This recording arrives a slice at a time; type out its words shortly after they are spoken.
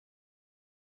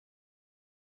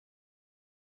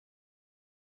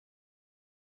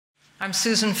I'm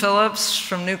Susan Phillips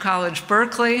from New College,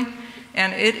 Berkeley,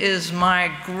 and it is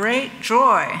my great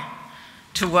joy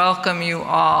to welcome you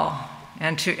all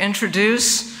and to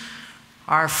introduce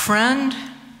our friend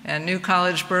and New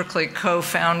College, Berkeley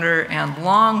co-founder and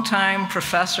longtime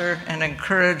professor and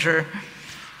encourager,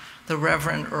 the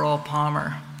Reverend Earl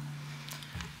Palmer.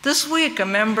 This week, a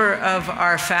member of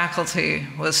our faculty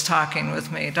was talking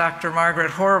with me, Dr. Margaret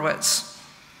Horowitz,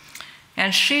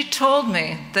 and she told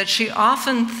me that she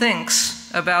often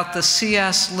thinks about the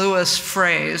C.S. Lewis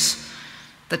phrase,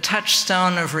 the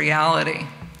touchstone of reality.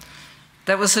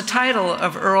 That was the title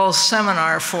of Earl's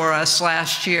seminar for us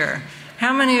last year.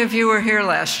 How many of you were here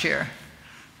last year?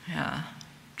 Yeah,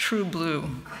 true blue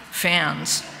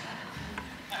fans.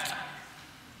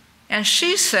 And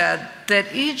she said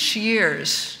that each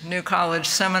year's New College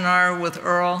seminar with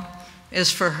Earl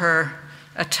is for her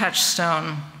a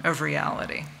touchstone of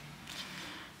reality.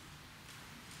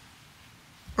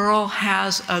 Earl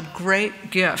has a great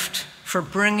gift for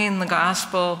bringing the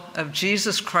gospel of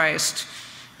Jesus Christ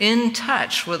in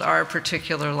touch with our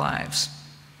particular lives,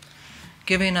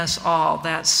 giving us all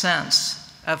that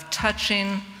sense of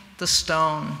touching the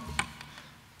stone,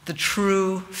 the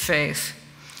true faith.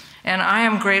 And I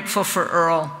am grateful for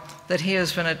Earl that he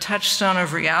has been a touchstone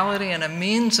of reality and a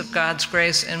means of God's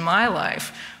grace in my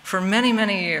life for many,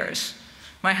 many years.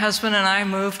 My husband and I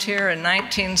moved here in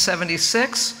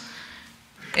 1976.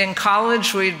 In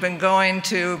college, we'd been going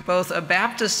to both a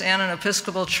Baptist and an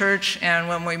Episcopal church, and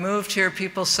when we moved here,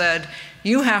 people said,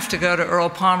 "You have to go to Earl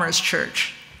Palmer's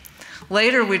church."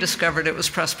 Later, we discovered it was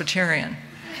Presbyterian.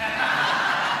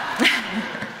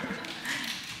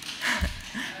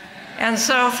 And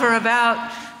so for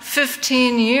about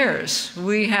 15 years,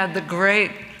 we had the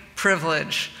great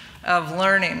privilege of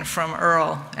learning from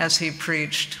Earl as he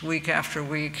preached week after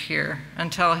week here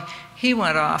until he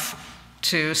went off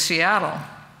to Seattle.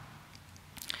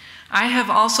 I have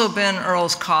also been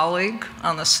Earl's colleague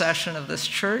on the session of this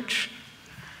church,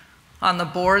 on the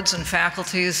boards and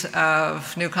faculties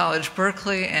of New College,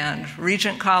 Berkeley and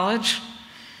Regent College.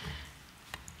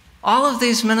 All of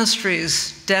these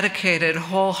ministries dedicated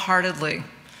wholeheartedly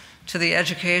to the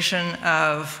education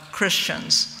of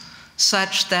Christians,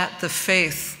 such that the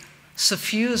faith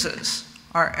suffuses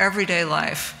our everyday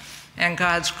life and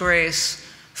God's grace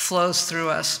flows through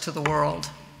us to the world.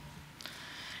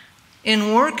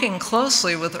 In working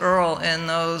closely with Earl in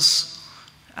those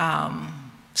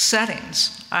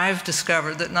settings, I've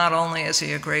discovered that not only is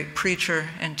he a great preacher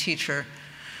and teacher,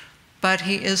 but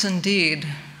he is indeed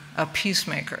a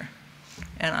peacemaker.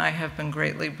 And I have been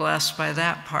greatly blessed by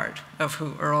that part of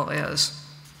who Earl is.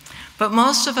 But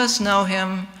most of us know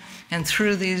him, and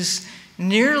through these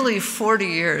nearly 40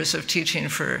 years of teaching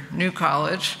for New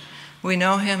College, we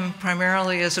know him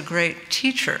primarily as a great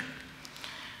teacher.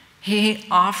 He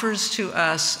offers to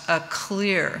us a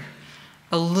clear,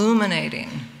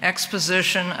 illuminating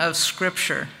exposition of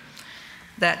Scripture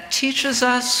that teaches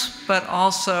us, but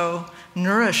also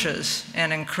nourishes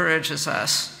and encourages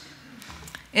us.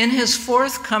 In his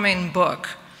forthcoming book,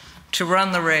 To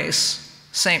Run the Race,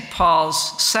 St.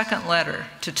 Paul's second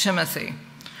letter to Timothy,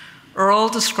 Earl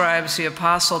describes the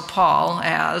Apostle Paul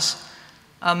as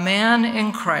a man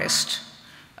in Christ,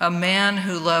 a man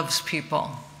who loves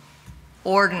people,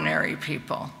 ordinary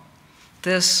people.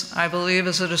 This, I believe,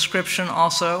 is a description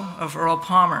also of Earl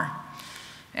Palmer.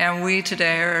 And we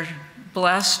today are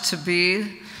blessed to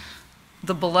be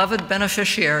the beloved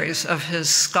beneficiaries of his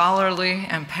scholarly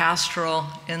and pastoral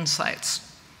insights.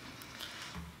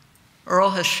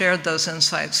 Earl has shared those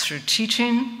insights through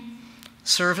teaching,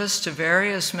 service to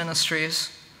various ministries,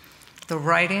 the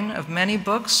writing of many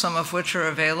books, some of which are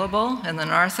available in the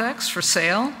narthex for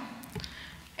sale,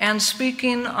 and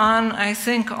speaking on, I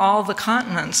think, all the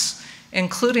continents,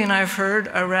 including, I've heard,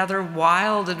 a rather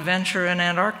wild adventure in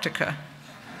Antarctica.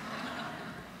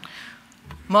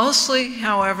 Mostly,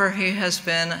 however, he has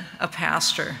been a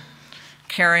pastor,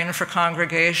 caring for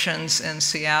congregations in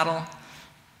Seattle,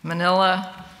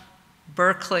 Manila,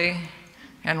 Berkeley,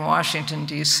 and Washington,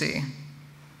 D.C.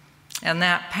 And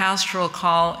that pastoral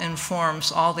call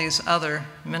informs all these other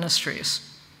ministries.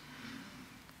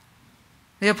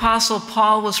 The Apostle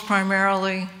Paul was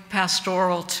primarily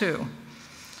pastoral too.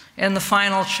 In the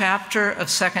final chapter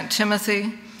of 2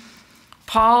 Timothy,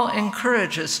 Paul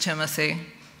encourages Timothy,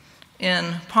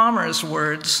 in Palmer's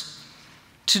words,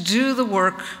 to do the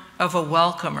work of a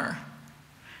welcomer,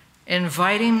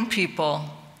 inviting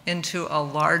people into a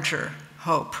larger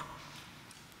hope.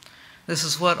 This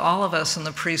is what all of us in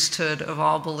the priesthood of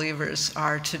all believers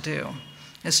are to do,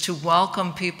 is to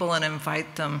welcome people and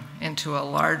invite them into a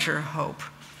larger hope,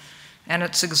 And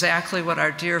it's exactly what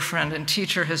our dear friend and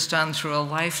teacher has done through a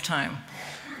lifetime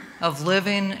of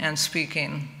living and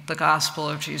speaking the gospel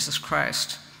of Jesus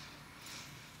Christ.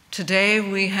 Today,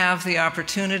 we have the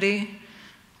opportunity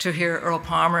to hear Earl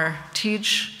Palmer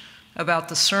teach about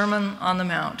the Sermon on the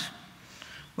Mount.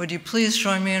 Would you please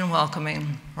join me in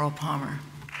welcoming Earl Palmer?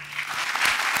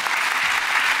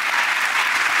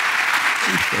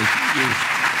 Thank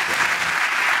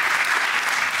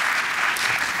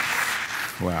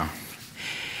you. Wow.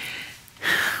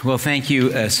 Well, thank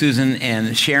you, Susan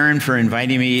and Sharon, for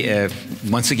inviting me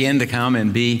once again to come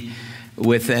and be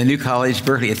with New College,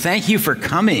 Berkeley. Thank you for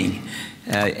coming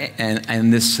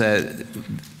and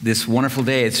this wonderful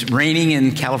day. It's raining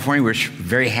in California. We're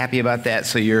very happy about that,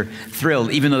 so you're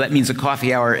thrilled, even though that means a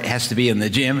coffee hour has to be in the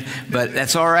gym, but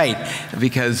that's all right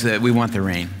because we want the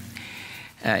rain.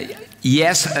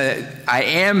 Yes, I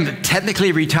am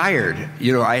technically retired.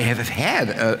 You know, I have had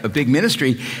a big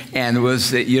ministry and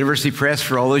was at University Press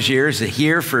for all those years,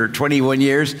 here for 21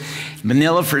 years,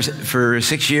 Manila for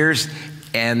 6 years,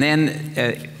 and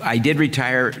then I did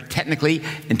retire technically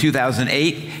in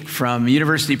 2008 from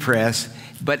University Press,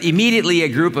 but immediately a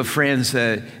group of friends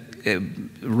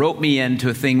wrote me into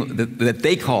a thing that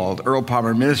they called Earl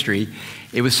Palmer Ministry.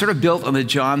 It was sort of built on the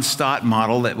John Stott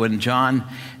model that when John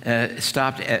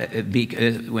stopped,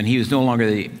 when he was no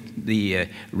longer the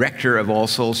rector of All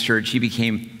Souls Church, he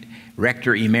became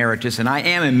rector emeritus, and I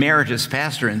am emeritus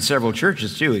pastor in several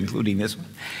churches too, including this one,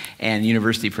 and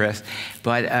University Press.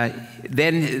 But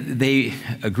then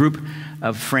a group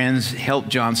of friends helped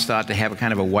John Stott to have a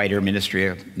kind of a wider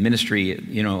ministry,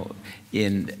 you know,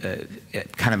 in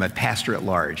kind of a pastor at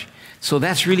large. So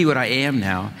that's really what I am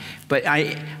now. But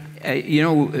you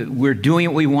know, we're doing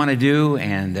what we want to do,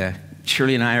 and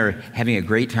Shirley and I are having a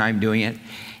great time doing it.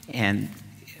 And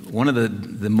one of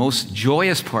the most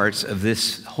joyous parts of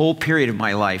this whole period of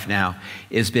my life now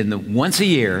has been the once a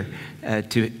year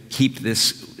to keep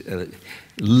this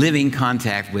living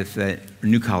contact with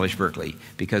New College Berkeley,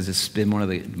 because it's been one of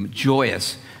the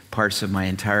joyous parts of my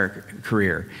entire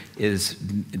career is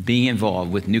being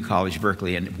involved with New College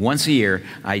Berkeley. And once a year,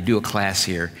 I do a class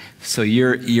here. So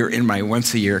you're in my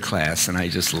once a year class, and I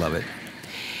just love it.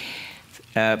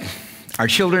 Our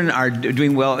children are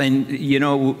doing well, and you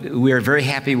know, we are very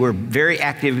happy. We're very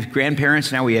active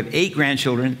grandparents now. We have 8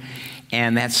 grandchildren,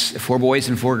 and that's 4 boys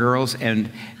and 4 girls,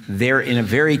 and they're in a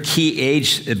very key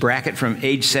age bracket from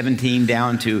age 17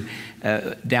 down to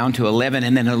 11,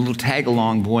 and then a little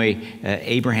tag-along boy,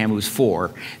 Abraham, who's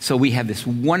 4. So we have this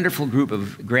wonderful group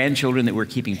of grandchildren that we're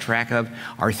keeping track of.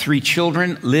 Our 3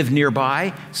 children live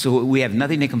nearby, so we have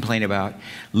nothing to complain about.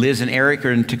 Liz and Eric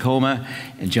are in Tacoma,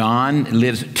 and John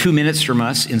lives 2 minutes from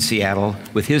us in Seattle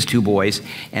with his 2 boys,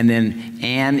 and then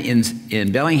Ann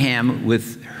in Bellingham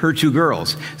with her 2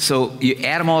 girls. So you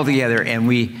add them all together, and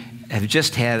we have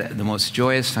just had the most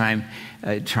joyous time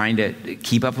trying to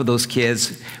keep up with those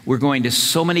kids. We're going to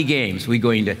so many games. We're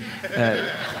going to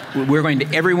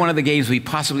every one of the games we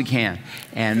possibly can,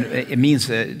 and it means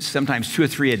sometimes 2 or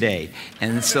 3 a day.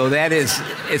 And so that is,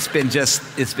 it's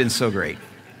been so great.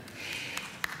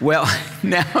 Well,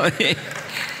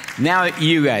 now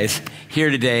you guys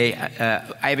here today,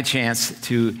 I have a chance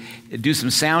to do some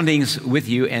soundings with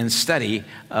you and study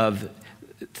of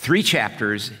 3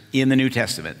 chapters in the New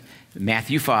Testament: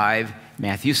 Matthew 5,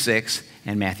 Matthew 6,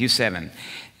 and Matthew 7.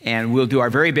 And we'll do our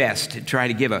very best to try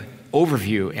to give an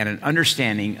overview and an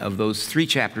understanding of those 3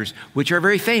 chapters, which are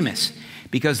very famous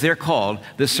because they're called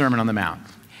the Sermon on the Mount.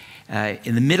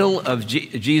 In the middle of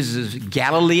Jesus'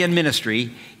 Galilean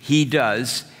ministry, he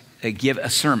does give a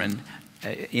sermon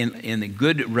in the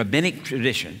good rabbinic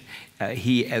tradition.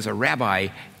 He, as a rabbi,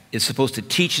 is supposed to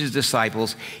teach his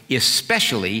disciples,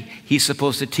 especially he's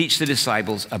supposed to teach the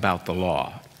disciples about the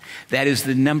law. That is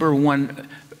the number one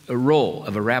role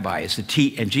of a rabbi, is to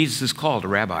teach, and Jesus is called a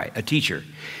rabbi, a teacher,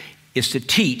 is to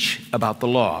teach about the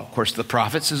law. Of course, the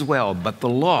prophets as well, but the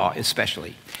law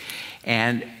especially.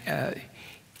 And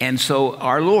so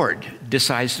our Lord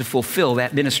decides to fulfill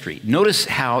that ministry. Notice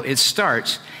how it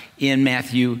starts in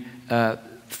Matthew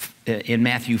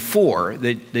 4,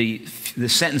 the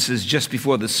sentences just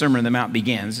before the Sermon on the Mount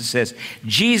begins. It says,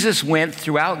 Jesus went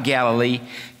throughout Galilee,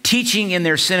 teaching in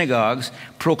their synagogues,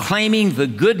 proclaiming the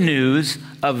good news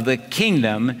of the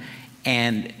kingdom,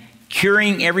 and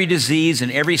curing every disease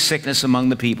and every sickness among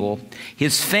the people.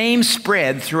 His fame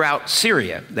spread throughout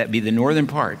Syria, that'd be the northern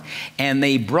part, and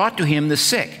they brought to him the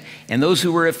sick and those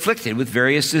who were afflicted with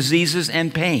various diseases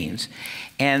and pains.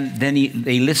 And then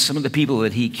they list some of the people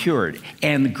that he cured.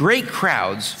 And great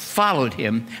crowds followed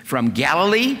him from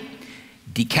Galilee,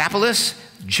 Decapolis,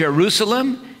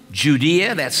 Jerusalem,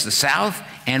 Judea, that's the south,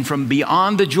 and from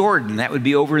beyond the Jordan, that would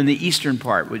be over in the eastern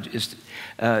part, which is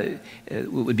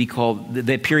what would be called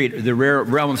the period, the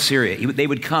realm of Syria. They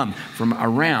would come from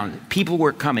around. People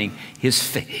were coming. His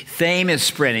fame is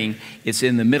spreading. It's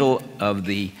in the middle of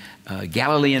the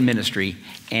Galilean ministry,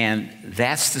 and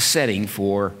that's the setting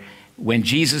for when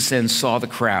Jesus then saw the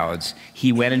crowds.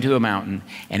 He went into a mountain,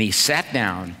 and he sat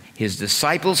down. His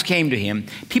disciples came to him.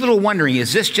 People are wondering,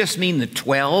 does this just mean the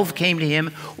 12 came to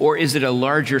him, or is it a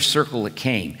larger circle that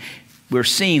came? We're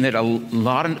seeing that a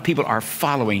lot of people are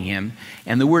following him,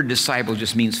 and the word disciple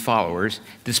just means followers.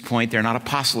 At this point, they're not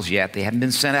apostles yet. They haven't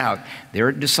been sent out.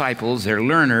 They're disciples. They're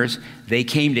learners. They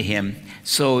came to him.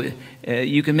 So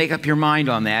you can make up your mind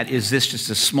on that. Is this just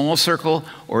a small circle,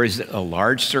 or is it a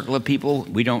large circle of people?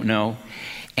 We don't know.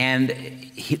 And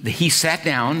he sat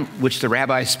down, which the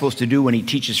rabbi is supposed to do when he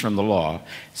teaches from the law,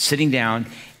 sitting down,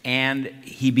 and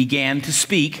he began to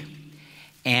speak,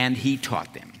 and he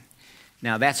taught them.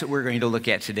 Now, that's what we're going to look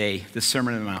at today, the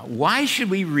Sermon on the Mount. Why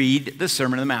should we read the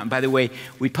Sermon on the Mount? By the way,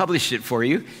 we published it for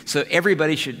you, so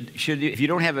everybody should if you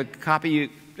don't have a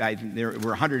copy, there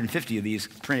were 150 of these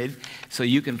printed, so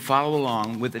you can follow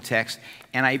along with the text.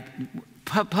 And I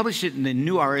published it in the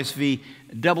new RSV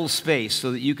double space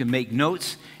so that you can make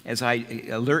notes. As I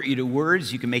alert you to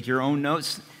words, you can make your own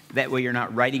notes. That way you're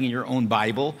not writing in your own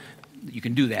Bible. You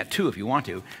can do that too if you want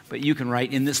to, but you can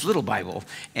write in this little Bible,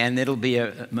 and it'll be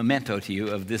a memento to you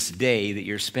of this day that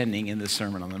you're spending in the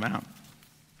Sermon on the Mount.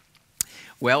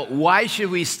 Well, why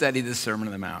should we study the Sermon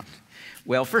on the Mount?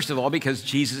 Well, first of all, because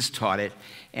Jesus taught it,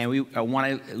 and we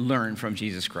want to learn from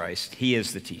Jesus Christ. He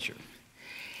is the teacher.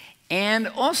 And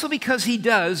also because he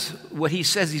does what he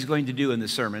says he's going to do in the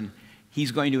sermon.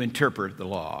 He's going to interpret the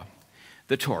law,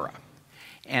 the Torah.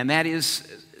 And that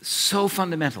is so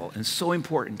fundamental and so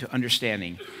important to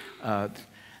understanding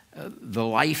the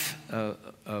life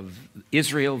of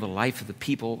Israel, the life of the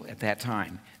people at that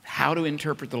time. How to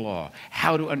interpret the law,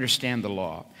 how to understand the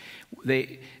law.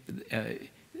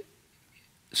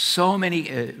 So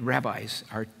many rabbis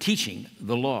are teaching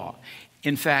the law.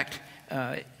 In fact,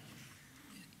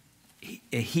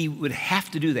 he would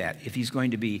have to do that if he's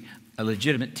going to be a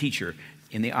legitimate teacher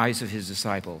in the eyes of his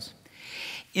disciples.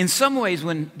 In some ways,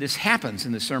 when this happens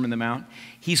in the Sermon on the Mount,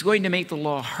 he's going to make the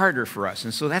law harder for us.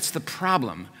 And so that's the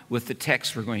problem with the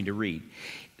text we're going to read.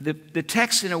 The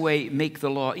texts, in a way, make the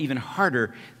law even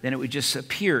harder than it would just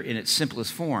appear in its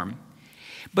simplest form.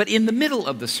 But in the middle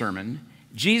of the sermon,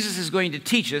 Jesus is going to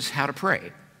teach us how to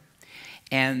pray.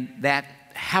 And that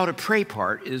how to pray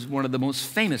part is one of the most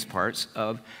famous parts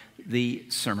of the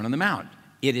Sermon on the Mount.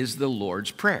 It is the Lord's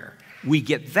Prayer. We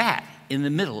get that in the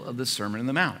middle of the Sermon on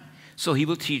the Mount. So he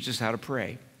will teach us how to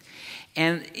pray.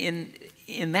 And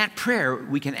in that prayer,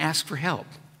 we can ask for help.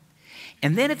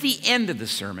 And then at the end of the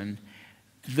sermon,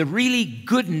 the really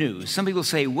good news, some people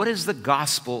say, what is the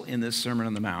gospel in this Sermon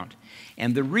on the Mount?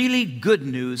 And the really good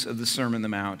news of the Sermon on the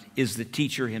Mount is the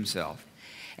teacher himself.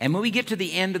 And when we get to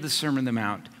the end of the Sermon on the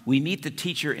Mount, we meet the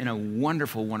teacher in a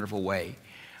wonderful, wonderful way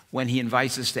when he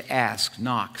invites us to ask,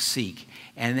 knock, seek,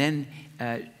 and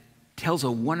then tells a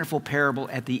wonderful parable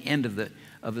at the end of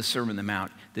the Sermon on the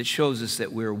Mount that shows us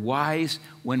that we're wise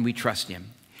when we trust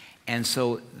him. And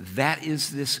so that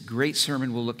is this great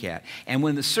sermon we'll look at. And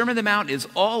when the Sermon on the Mount is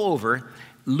all over,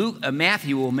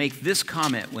 Matthew will make this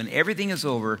comment. When everything is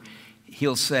over,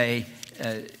 he'll say,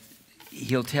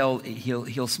 he'll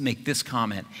make this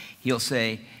comment. He'll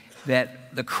say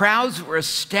that the crowds were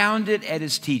astounded at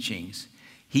his teachings.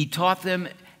 He taught them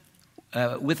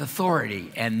with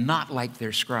authority and not like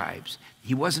their scribes.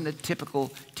 He wasn't a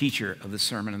typical teacher of the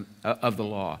sermon of the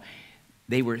law.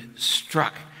 They were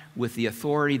struck with the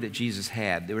authority that Jesus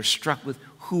had. They were struck with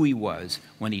who he was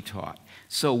when he taught.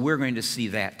 So we're going to see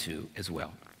that too as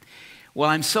well. Well,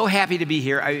 I'm so happy to be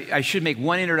here. I should make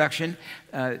one introduction,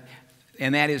 and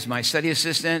that is my study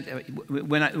assistant.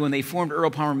 When they formed Earl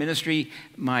Palmer Ministry,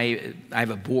 I have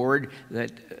a board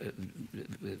that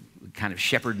kind of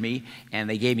shepherd me, and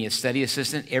they gave me a study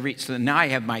assistant. So now I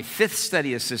have my 5th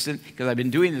study assistant, because I've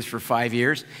been doing this for 5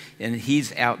 years, and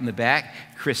he's out in the back,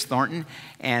 Chris Thornton,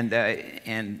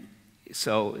 and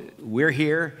so we're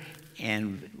here,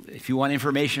 and if you want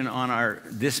information on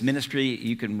this ministry,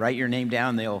 you can write your name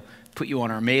down. They'll put you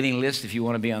on our mailing list if you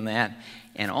want to be on that.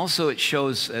 And also it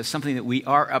shows something that we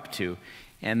are up to,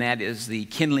 and that is the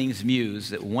Kindling's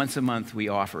Muse that once a month we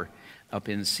offer up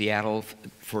in Seattle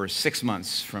for 6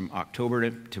 months, from October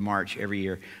to March every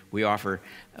year. We offer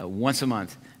once a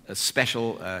month a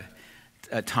special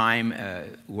time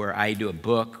where I do a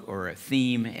book or a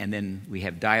theme, and then we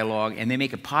have dialogue, and they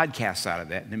make a podcast out of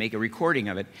that. They make a recording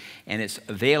of it, and it's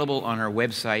available on our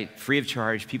website free of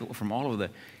charge. People from all over the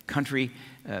country.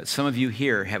 Some of you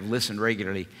here have listened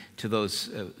regularly to those,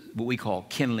 what we call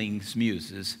Kindling's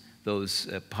Muses, those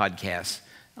podcasts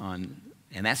on,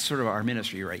 and that's sort of our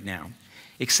ministry right now,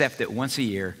 except that once a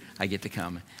year I get to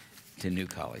come to New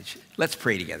College. Let's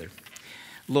pray together.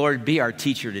 Lord, be our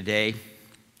teacher today.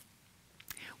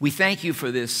 We thank you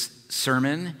for this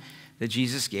sermon that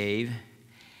Jesus gave.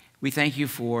 We thank you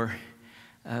for,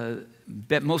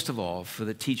 but most of all, for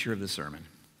the teacher of the sermon,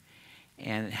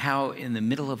 and how in the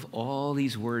middle of all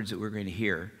these words that we're going to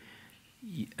hear,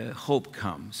 hope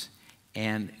comes,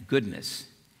 and goodness,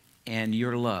 and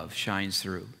your love shines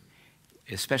through,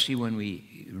 especially when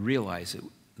we realize that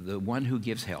the one who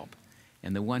gives help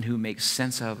and the one who makes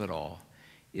sense of it all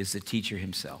is the teacher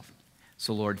himself.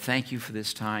 So, Lord, thank you for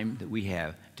this time that we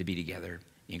have to be together.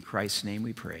 In Christ's name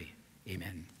we pray.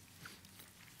 Amen.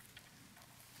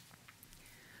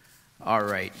 All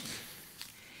right.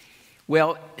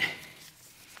 Well,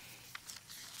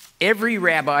 every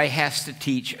rabbi has to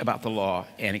teach about the law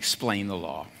and explain the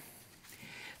law.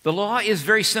 The law is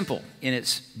very simple in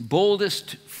its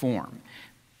boldest form.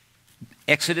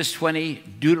 Exodus 20,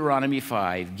 Deuteronomy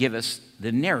 5 give us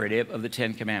the narrative of the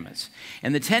Ten Commandments.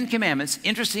 And the Ten Commandments,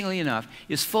 interestingly enough,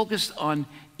 is focused on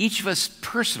each of us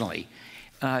personally.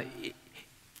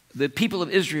 The people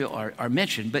of Israel are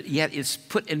mentioned, but yet it's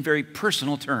put in very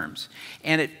personal terms.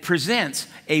 And it presents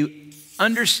an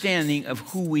understanding of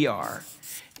who we are.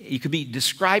 You could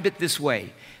describe it this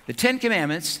way. The Ten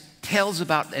Commandments tells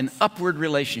about an upward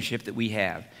relationship that we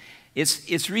have.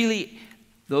 It's really,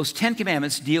 those Ten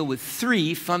Commandments deal with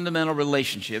three fundamental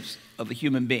relationships of the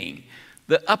human being.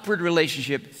 The upward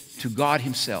relationship to God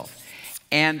himself.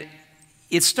 And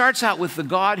it starts out with the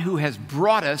God who has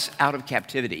brought us out of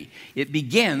captivity. It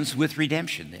begins with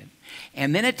redemption then.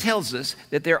 And then it tells us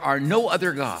that there are no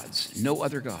other gods, no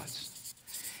other gods.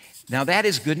 Now that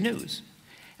is good news.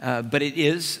 But it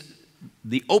is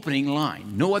the opening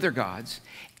line, no other gods.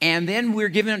 And then we're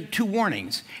given two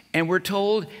warnings, and we're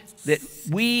told that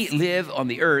we live on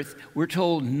the earth. We're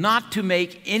told not to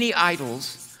make any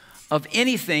idols of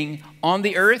anything on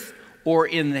the earth or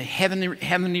in the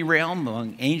heavenly realm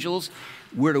among angels.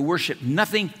 We're to worship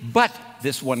nothing but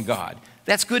this one God.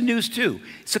 That's good news too.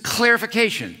 It's a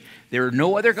clarification. There are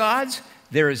no other gods.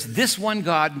 There is this one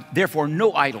God, therefore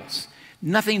no idols.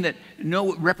 Nothing that,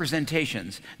 no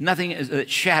representations, nothing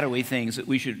shadowy things that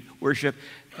we should worship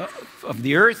of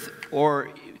the earth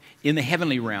or in the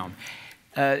heavenly realm.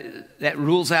 That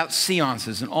rules out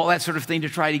seances and all that sort of thing to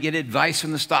try to get advice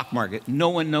from the stock market. No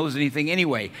one knows anything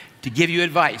anyway to give you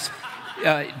advice.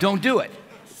 Don't do it.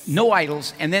 No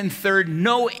idols. And then third,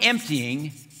 no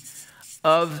emptying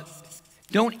of,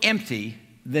 don't empty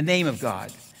the name of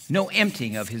God. No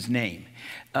emptying of his name.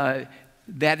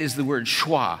 That is the word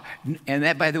shwa. And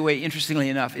that, by the way, interestingly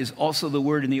enough, is also the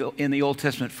word in the Old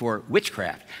Testament for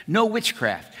witchcraft. No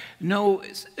witchcraft. No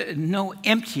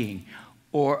emptying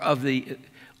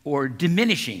or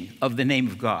diminishing of the name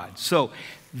of God. So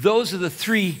those are the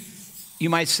three, you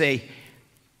might say,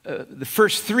 the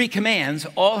first three commands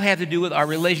all have to do with our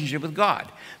relationship with God.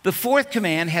 The fourth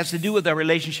command has to do with our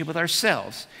relationship with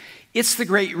ourselves. It's the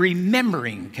great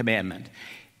remembering commandment.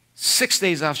 6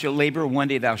 days thou shalt labor, 1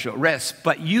 day thou shalt rest,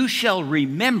 but you shall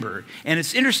remember. And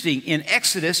it's interesting, in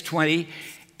Exodus 20,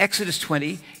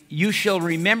 you shall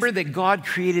remember that God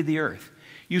created the earth.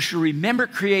 You shall remember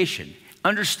creation,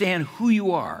 understand who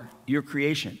you are, your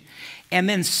creation. And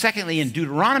then secondly, in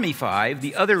Deuteronomy 5,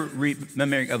 the other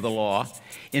remembering of the law,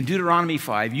 in Deuteronomy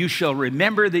 5, you shall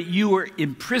remember that you were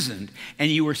imprisoned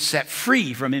and you were set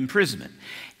free from imprisonment.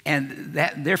 And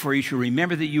that, therefore, you shall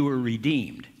remember that you were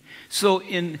redeemed. So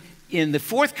in the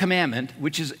fourth commandment,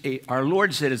 which is our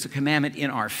Lord said is a commandment in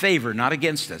our favor, not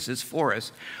against us, it's for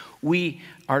us, we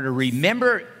are to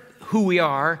remember who we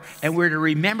are, and we're to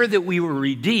remember that we were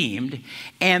redeemed,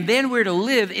 and then we're to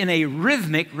live in a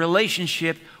rhythmic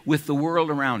relationship with the world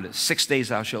around us. 6 days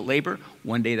thou shalt labor,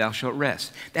 1 day thou shalt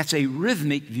rest. That's a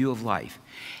rhythmic view of life,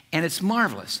 and it's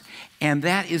marvelous, and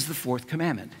that is the fourth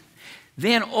commandment.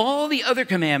 Then all the other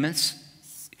commandments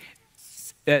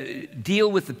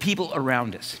deal with the people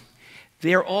around us.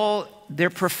 They're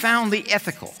profoundly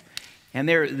ethical. And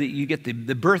you get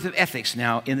the birth of ethics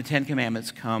now in the Ten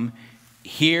Commandments come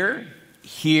here,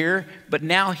 but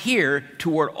now here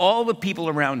toward all the people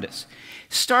around us.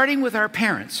 Starting with our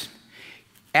parents.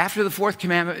 After the fourth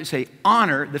commandment, we say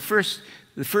honor, the first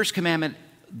commandment,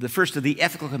 the first of the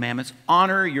ethical commandments,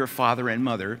 honor your father and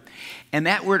mother. And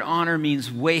that word honor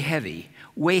means weigh heavy.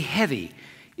 Weigh heavy.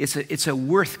 It's a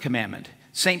worth commandment.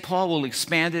 St. Paul will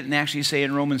expand it and actually say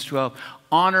in Romans 12,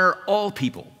 honor all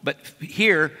people. But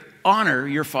here, honor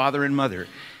your father and mother.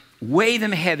 weigh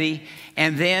them heavy,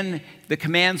 and then the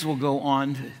commands will go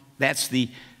on. That's the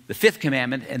fifth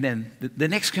commandment, and then the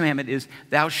next commandment is,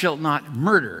 thou shalt not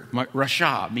murder.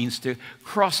 Rasha means to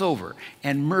cross over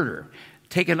and murder,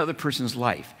 take another person's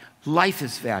life. Life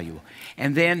is valuable.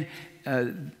 And then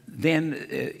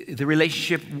the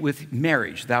relationship with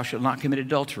marriage, thou shalt not commit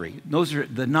adultery. Those are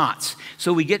the knots.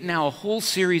 So we get now a whole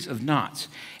series of knots.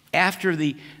 After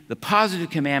the positive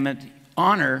commandment,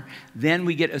 honor, then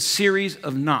we get a series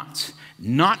of knots.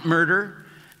 Not murder,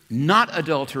 not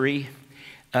adultery,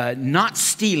 not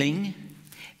stealing,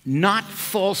 not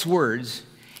false words,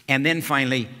 and then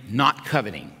finally, not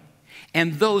coveting.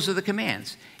 And those are the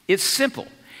commands. It's simple.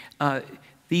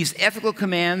 These ethical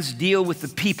commands deal with the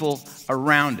people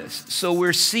around us. So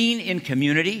we're seen in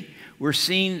community. We're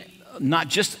seen not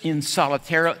just in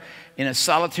a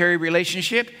solitary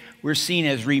relationship. We're seen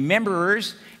as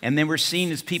rememberers, and then we're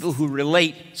seen as people who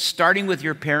relate, starting with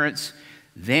your parents.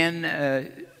 Then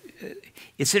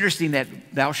it's interesting that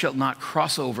thou shalt not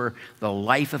cross over the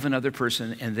life of another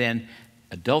person, and then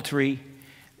adultery,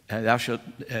 thou shalt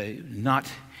not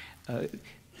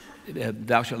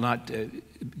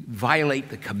violate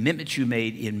the commitment you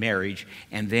made in marriage,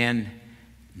 and then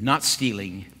not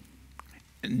stealing,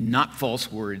 not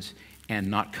false words, and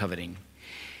not coveting.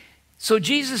 So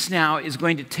Jesus now is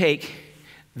going to take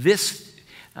this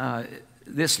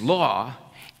law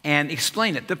and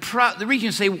explain it. The reason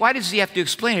you say, why does he have to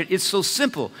explain it? It's so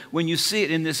simple when you see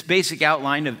it in this basic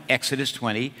outline of Exodus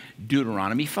 20,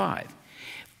 Deuteronomy 5.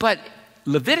 But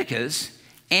Leviticus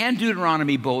and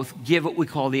Deuteronomy both give what we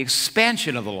call the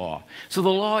expansion of the law. So the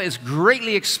law is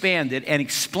greatly expanded and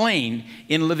explained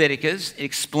in Leviticus,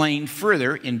 explained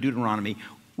further in Deuteronomy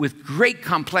with great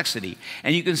complexity.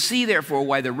 And you can see, therefore,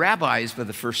 why the rabbis of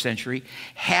the first century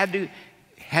had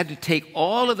to take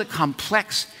all of the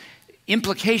complex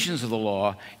implications of the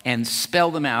law and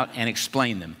spell them out and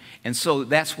explain them. And so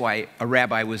that's why a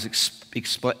rabbi was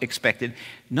expected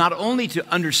not only to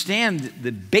understand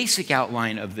the basic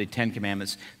outline of the Ten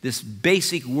Commandments, this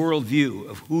basic worldview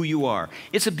of who you are.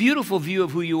 It's a beautiful view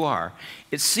of who you are.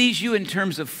 It sees you in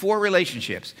terms of four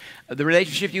relationships. The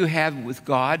relationship you have with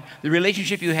God, the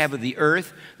relationship you have with the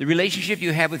earth, the relationship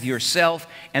you have with yourself,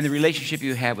 and the relationship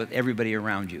you have with everybody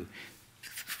around you.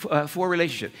 For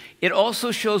relationship. It also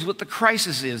shows what the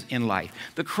crisis is in life.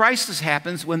 The crisis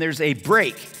happens when there's a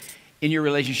break in your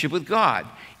relationship with God.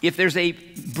 If there's a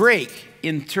break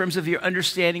in terms of your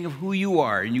understanding of who you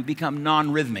are, and you become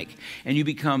non-rhythmic, and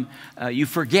you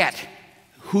forget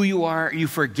who you are, you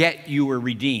forget you were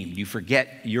redeemed, you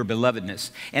forget your belovedness.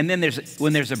 And then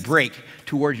when there's a break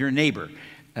toward your neighbor,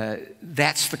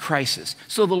 that's the crisis.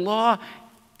 So the law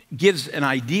gives an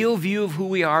ideal view of who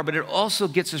we are, but it also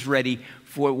gets us ready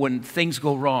for when things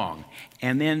go wrong,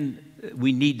 and then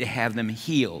we need to have them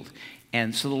healed.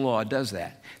 And so the law does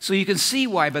that. So you can see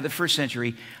why by the first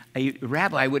century, a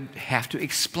rabbi would have to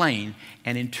explain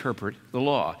and interpret the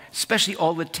law, especially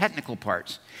all the technical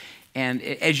parts. And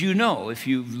as you know, if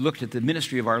you've looked at the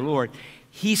ministry of our Lord,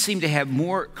 he seemed to have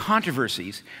more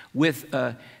controversies with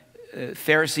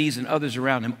Pharisees and others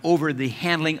around him over the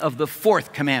handling of the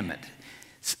fourth commandment.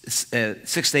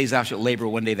 6 days thou shalt labor,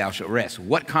 1 day thou shalt rest.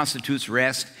 What constitutes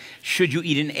rest? Should you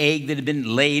eat an egg that had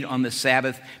been laid on the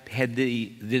Sabbath? Did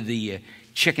the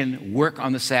chicken work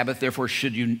on the Sabbath? Therefore,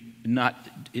 should you not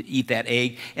eat that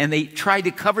egg? And they tried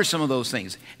to cover some of those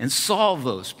things and solve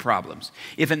those problems.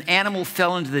 If an animal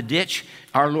fell into the ditch,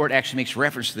 our Lord actually makes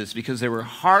reference to this because there were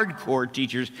hardcore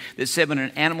teachers that said when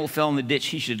an animal fell in the ditch,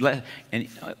 he should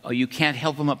you can't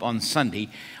help him up on Sunday,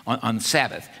 on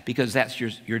Sabbath, because that's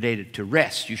your day to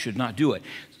rest. You should not do it.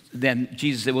 Then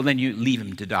Jesus said, well, then you leave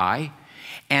him to die.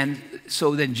 And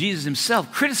so then Jesus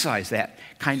himself criticized that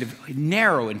kind of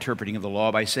narrow interpreting of the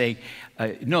law by saying,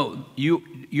 no,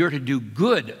 you're to do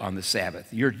good on the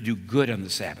Sabbath. You're to do good on the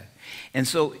Sabbath. And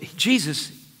so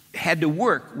Jesus had to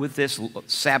work with this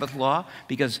Sabbath law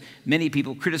because many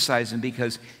people criticized him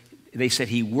because they said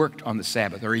he worked on the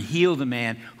Sabbath, or he healed a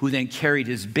man who then carried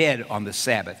his bed on the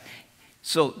Sabbath.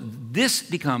 So this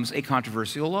becomes a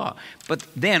controversial law. But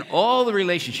then all the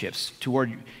relationships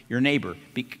toward your neighbor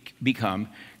become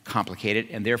complicated,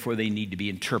 and therefore they need to be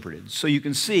interpreted. So you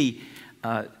can see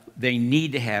they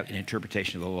need to have an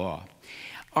interpretation of the law.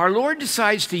 Our Lord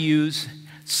decides to use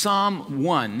Psalm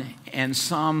 1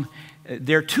 and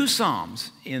there are two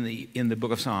Psalms in the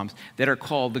book of Psalms that are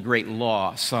called the Great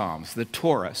Law Psalms, the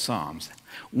Torah Psalms.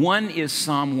 One is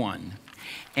Psalm 1,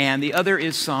 and the other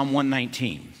is Psalm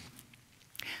 119.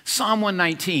 Psalm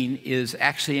 119 is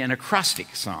actually an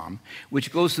acrostic psalm,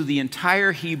 which goes through the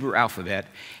entire Hebrew alphabet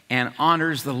and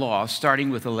honors the law, starting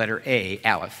with the letter A,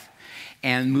 Aleph.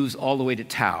 and moves all the way to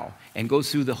Tau and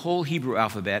goes through the whole Hebrew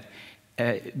alphabet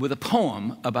with a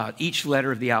poem about each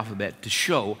letter of the alphabet to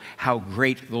show how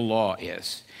great the law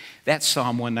is. That's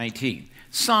Psalm 119.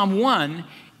 Psalm 1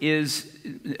 is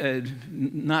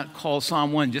not called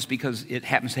Psalm 1 just because it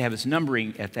happens to have its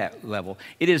numbering at that level.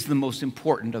 It is the most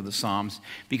important of the Psalms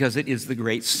because it is the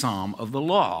great Psalm of the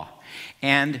law.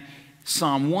 And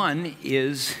Psalm 1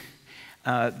 is,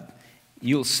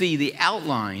 you'll see the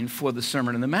outline for the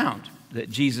Sermon on the Mount that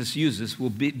Jesus uses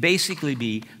will basically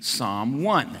be Psalm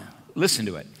 1. Listen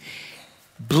to it.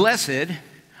 Blessed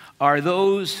are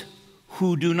those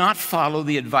who do not follow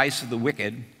the advice of the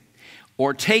wicked,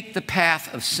 or take the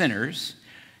path of sinners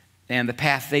and the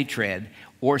path they tread,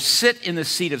 or sit in the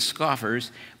seat of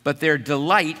scoffers, but their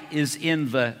delight is in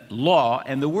the law.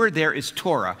 And the word there is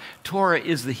Torah. Torah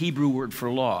is the Hebrew word for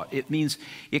law. It means,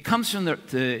 it comes from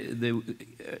the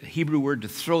Hebrew word to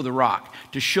throw the rock,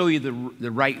 to show you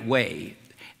the right way.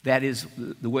 That is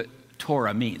what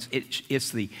Torah means. It's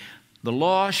the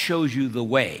law shows you the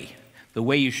way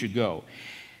you should go.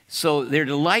 So their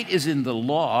delight is in the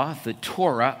law, the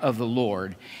Torah of the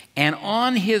Lord, and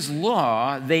on his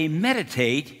law they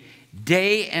meditate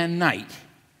day and night.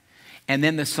 And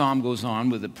then the psalm goes on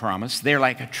with the promise. They're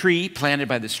like a tree planted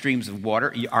by the streams of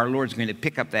water. Our Lord's going to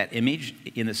pick up that image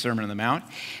in the Sermon on the Mount.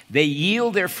 They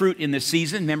yield their fruit in the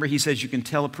season. Remember, he says you can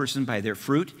tell a person by their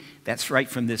fruit. That's right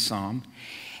from this psalm.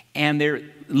 And their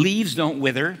leaves don't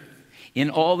wither. In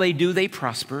all they do, they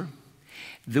prosper.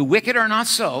 The wicked are not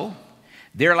so.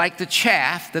 They're like the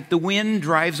chaff that the wind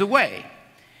drives away.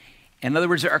 In other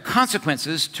words, there are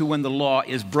consequences to when the law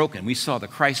is broken. We saw the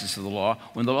crisis of the law.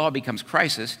 When the law becomes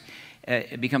crisis,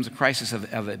 it becomes a crisis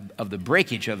of the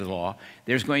breakage of the law.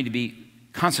 There's going to be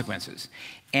consequences.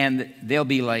 And they'll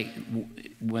be like,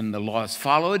 when the law is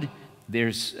followed,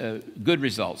 there's good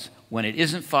results. When it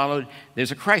isn't followed,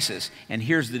 there's a crisis. And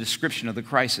here's the description of the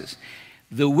crisis.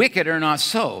 The wicked are not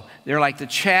so. They're like the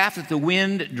chaff that the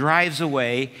wind drives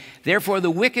away. Therefore, the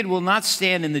wicked will not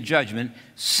stand in the judgment,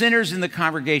 sinners in the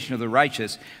congregation of the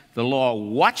righteous. The law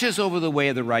watches over the way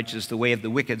of the righteous, the way of the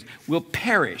wicked will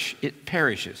perish. It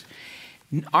perishes.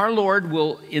 Our Lord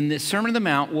will, in the Sermon on the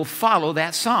Mount, will follow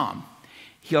that psalm.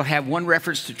 He'll have one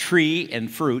reference to tree and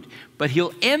fruit, but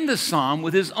he'll end the psalm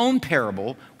with his own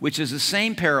parable, which is the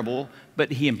same parable,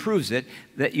 but he improves it,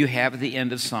 that you have at the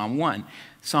end of Psalm 1.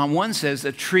 Psalm 1 says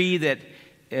a tree that,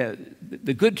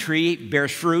 the good tree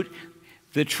bears fruit.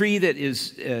 The tree that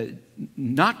is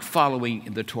not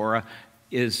following the Torah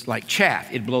is like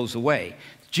chaff. It blows away.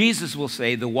 Jesus will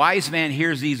say, the wise man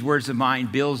hears these words of mine,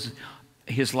 builds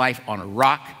his life on a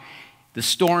rock. The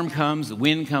storm comes, the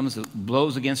wind comes, it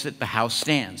blows against it, the house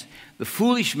stands. The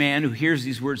foolish man who hears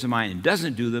these words of mine and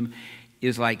doesn't do them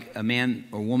is like a man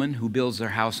or woman who builds their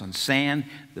house on sand.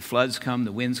 The floods come,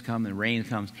 the winds come, the rain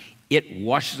comes. It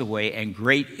washes away, and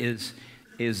great is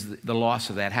the loss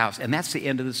of that house. And that's the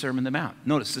end of the Sermon on the Mount.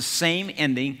 Notice the same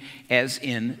ending as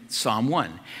in Psalm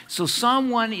 1. So Psalm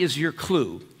 1 is your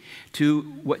clue to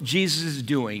what Jesus is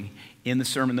doing in the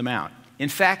Sermon on the Mount. In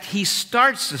fact, he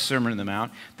starts the Sermon on the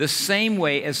Mount the same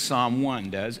way as Psalm 1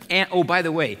 does. And, oh, by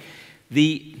the way,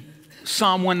 the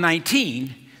Psalm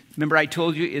 119, remember I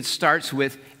told you it starts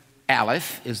with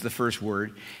Aleph is the first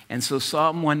word. And so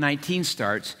Psalm 119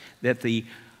 starts that the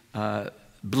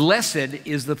blessed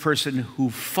is the person who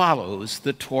follows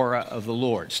the Torah of the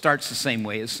Lord. Starts the same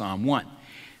way as Psalm 1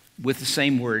 with the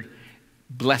same word,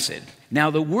 blessed.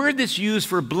 Now, the word that's used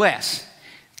for bless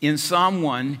in Psalm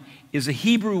 1 is a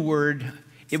Hebrew word.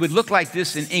 It would look like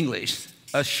this in English,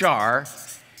 ashar.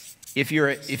 If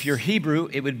you're Hebrew,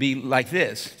 it would be like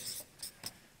this.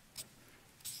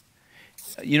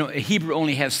 You know, Hebrew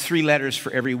only has 3 letters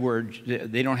for every word.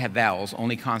 They don't have vowels,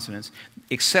 only consonants,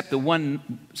 except the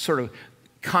one sort of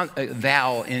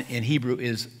vowel in Hebrew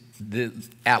is the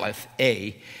aleph,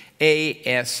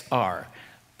 A-S-R,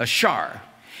 ashar.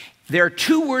 There are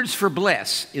 2 words for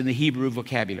bless in the Hebrew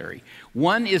vocabulary.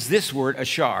 One is this word,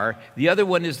 ashar. The other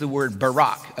one is the word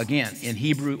barak. Again, in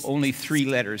Hebrew, only 3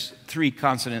 letters, 3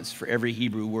 consonants for every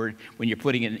Hebrew word when you're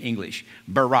putting it in English.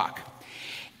 Barak.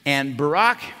 And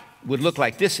barak would look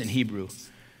like this in Hebrew.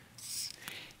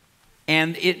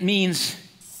 And it means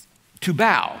to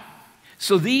bow.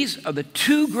 So these are the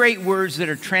 2 great words that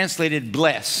are translated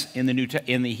bless in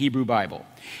the Hebrew Bible.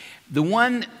 The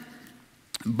one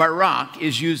Barak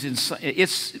is used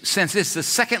since it's the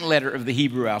second letter of the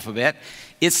Hebrew alphabet,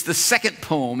 it's the second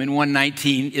poem in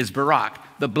 119 is Barak,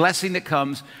 the blessing that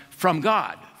comes from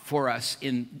God for us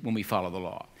when we follow the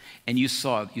law. And you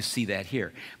see that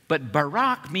here. But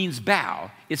Barak means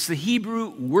bow. It's the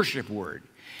Hebrew worship word.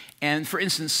 And for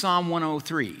instance, Psalm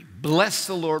 103, bless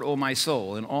the Lord, O my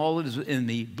soul, and all that is in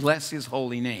me, bless his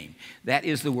holy name. That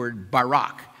is the word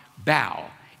barak, bow.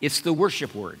 It's the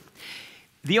worship word.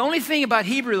 The only thing about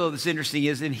Hebrew, though, that's interesting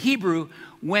is in Hebrew,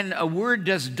 when a word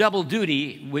does double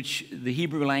duty, which the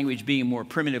Hebrew language being a more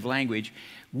primitive language,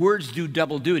 words do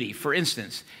double duty. For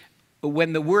instance,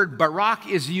 when the word barak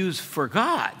is used for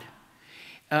God,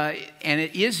 and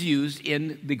it is used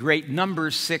in the great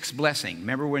Numbers 6 blessing.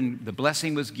 Remember when the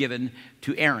blessing was given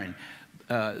to Aaron?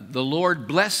 The Lord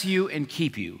bless you and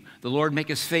keep you. The Lord make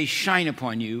his face shine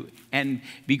upon you and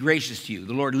be gracious to you.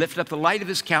 The Lord lift up the light of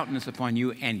his countenance upon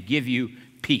you and give you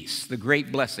peace. The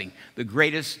great blessing, the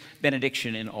greatest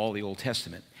benediction in all the Old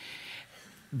Testament.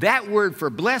 That word for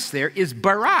bless there is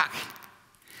barak.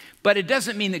 But it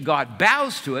doesn't mean that God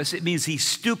bows to us. It means he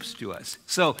stoops to us.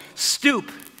 So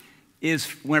stoop is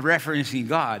when referencing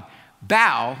God.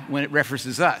 Bow when it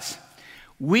references us.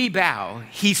 We bow,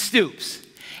 he stoops.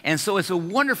 And so it's a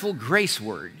wonderful grace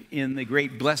word in the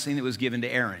great blessing that was given to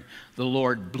Aaron. The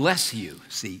Lord bless you,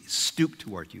 see, stoop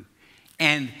toward you,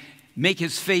 and make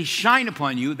his face shine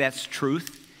upon you, that's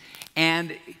truth,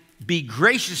 and be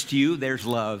gracious to you, there's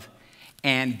love,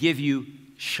 and give you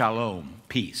shalom,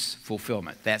 peace,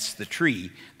 fulfillment. That's the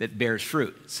tree that bears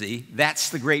fruit, see? That's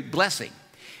the great blessing.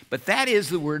 But that is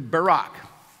the word barak.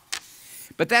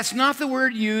 But that's not the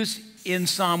word used in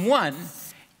Psalm 1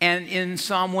 and in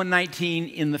Psalm 119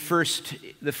 in the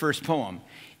first poem.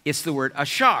 It's the word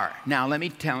ashar. Now, let me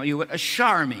tell you what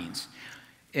ashar means.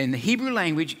 In the Hebrew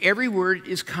language, every word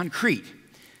is concrete.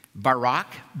 Barak,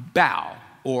 bow,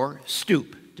 or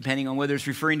stoop, depending on whether it's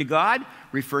referring to God,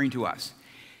 referring to us.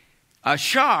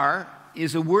 Ashar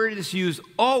is a word that's used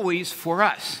always for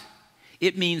us.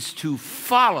 It means to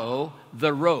follow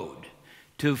the road,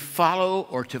 to follow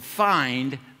or to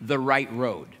find the right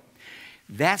road.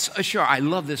 That's ashar. I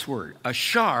love this word.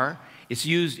 Ashar, it's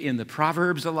used in the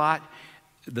Proverbs a lot.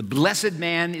 The blessed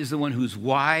man is the one who's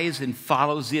wise and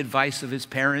follows the advice of his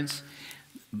parents.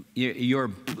 You're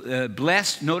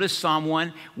blessed, notice Psalm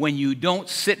 1, when you don't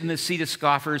sit in the seat of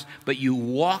scoffers, but you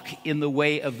walk in the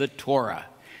way of the Torah.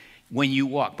 When you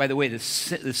walk. By the way, the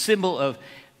symbol of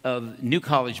New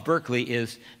College Berkeley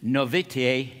is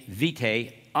novitiae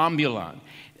vitae ambulant.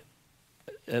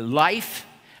 Life,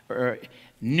 or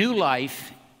new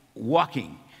life,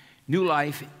 walking. New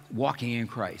life, walking in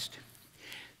Christ.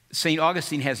 St.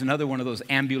 Augustine has another one of those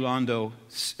ambulando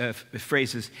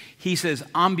phrases. He says,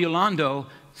 ambulando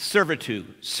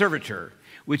servitor,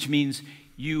 which means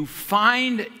you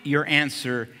find your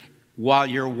answer while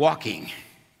you're walking.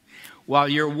 While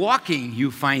you're walking, you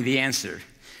find the answer.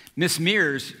 Miss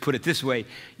Mears put it this way,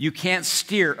 you can't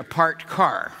steer a parked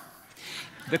car.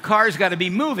 The car's got to be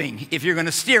moving if you're going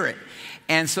to steer it.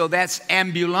 And so that's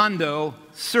ambulando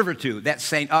servitude. That's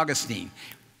St. Augustine.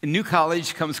 New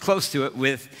College comes close to it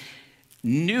with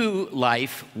new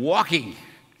life, walking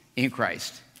in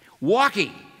Christ.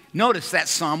 Walking. Notice that's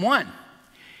Psalm 1.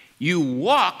 You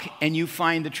walk and you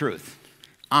find the truth.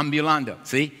 Ambulando.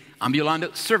 See?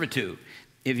 Ambulando servitude.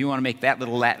 If you want to make that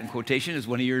little Latin quotation as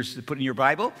one of yours to put in your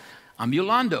Bible,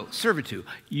 ambulando, servitude.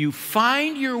 You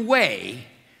find your way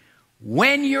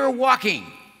when you're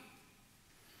walking.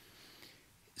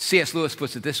 C.S. Lewis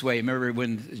puts it this way. Remember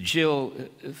when Jill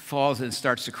falls and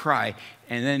starts to cry,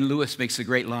 and then Lewis makes a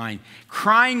great line.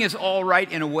 Crying is all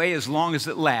right in a way as long as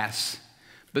it lasts,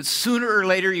 but sooner or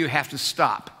later you have to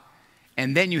stop,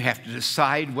 and then you have to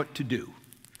decide what to do,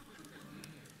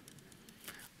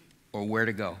 or where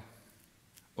to go,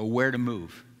 or where to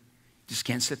move. Just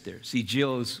can't sit there. See,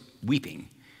 Jill is weeping.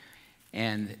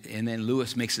 And then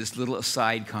Lewis makes this little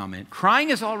aside comment.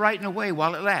 Crying is all right in a way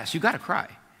while it lasts. You got to cry.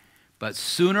 But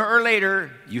sooner or later,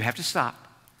 you have to stop.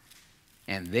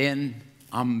 And then,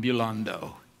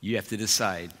 ambulando, you have to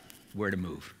decide where to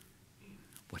move,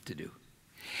 what to do.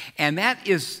 And that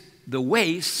is the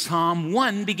way Psalm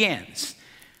 1 begins.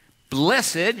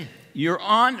 Blessed, you're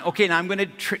on, okay, now I'm going to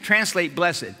translate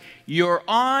blessed. You're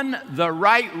on the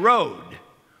right road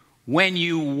when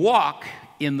you walk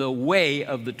in the way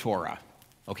of the Torah.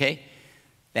 Okay?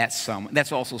 That's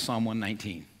also Psalm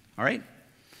 119. All right?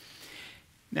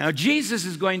 Now, Jesus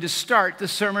is going to start the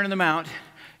Sermon on the Mount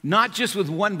not just with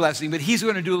one blessing, but he's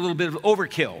going to do a little bit of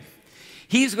overkill.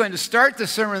 He's going to start the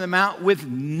Sermon on the Mount with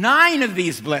 9 of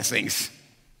these blessings.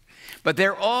 But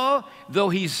they're all, though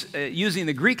he's using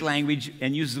the Greek language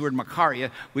and uses the word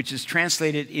makaria, which is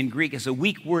translated in Greek as a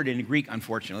weak word in Greek,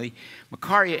 unfortunately.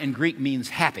 Makaria in Greek means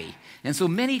happy. And so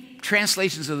many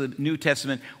translations of the New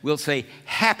Testament will say,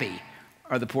 happy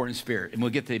are the poor in spirit. And we'll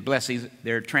get the blessings,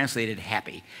 they're translated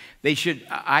happy.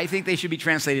 I think they should be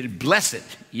translated, blessed.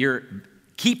 You're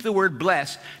Keep the word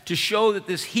bless to show that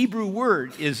this Hebrew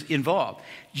word is involved.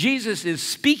 Jesus is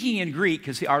speaking in Greek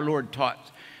because our Lord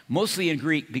taught mostly in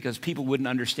Greek because people wouldn't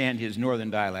understand his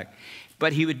northern dialect.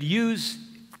 But he would use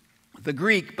the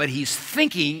Greek, but he's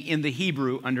thinking in the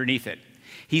Hebrew underneath it.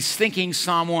 He's thinking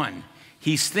Psalm 1.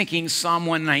 He's thinking Psalm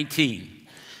 119.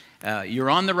 You're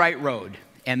on the right road.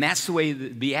 And that's the way the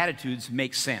Beatitudes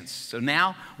make sense. So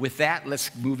now, with that,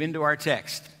 let's move into our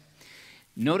text.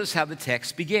 Notice how the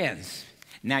text begins.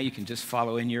 Now you can just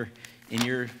follow in your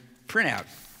printout.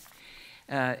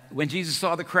 When Jesus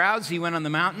saw the crowds, he went on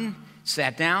the mountain,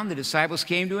 sat down. The disciples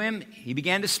came to him. He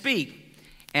began to speak,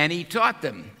 and he taught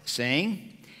them,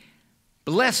 saying,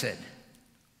 "Blessed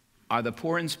are the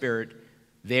poor in spirit.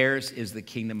 Theirs is the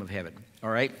kingdom of heaven."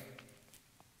 All right?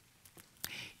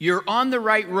 You're on the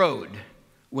right road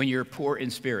when you're poor in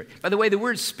spirit. By the way, the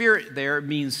word spirit there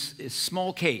means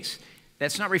small case.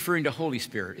 That's not referring to Holy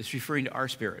Spirit. It's referring to our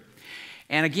spirit.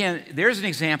 And again, there's an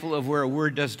example of where a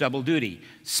word does double duty.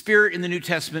 Spirit in the New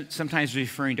Testament sometimes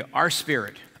referring to our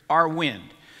spirit, our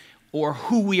wind, or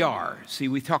who we are. See,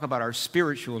 we talk about our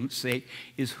spiritual state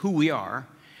is who we are.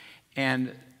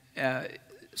 And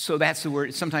so that's the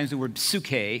word. Sometimes the word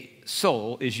psyche,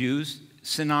 soul, is used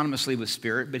synonymously with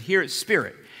spirit. But here it's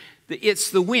spirit. It's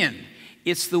the wind.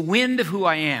 It's the wind of who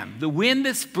I am. The wind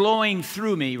that's blowing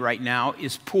through me right now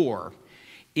is poor.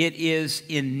 It is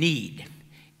in need.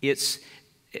 It's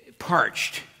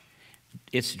parched.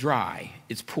 It's dry.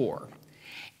 It's poor.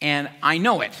 And I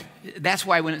know it. That's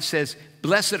why when it says,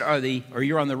 blessed are thee, or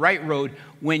you're on the right road,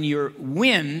 when your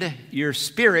wind, your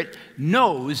spirit,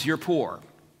 knows you're poor.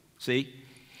 See?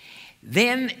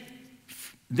 Then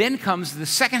comes the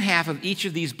second half of each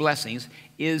of these blessings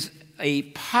is a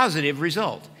positive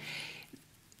result.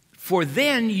 For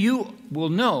then you will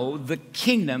know the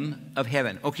kingdom of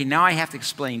heaven. Okay, now I have to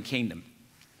explain kingdom.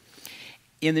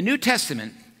 In the New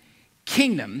Testament,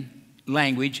 kingdom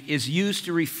language is used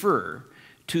to refer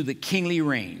to the kingly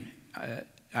reign.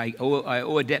 I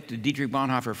owe a debt to Dietrich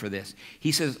Bonhoeffer for this.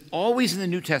 He says, always in the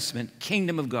New Testament,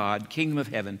 kingdom of God, kingdom of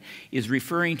heaven, is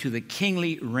referring to the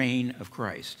kingly reign of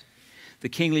Christ. The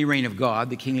kingly reign of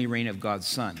God, the kingly reign of God's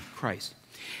Son, Christ.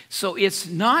 So it's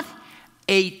not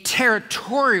a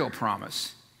territorial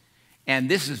promise, and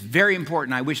this is very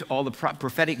important. I wish all the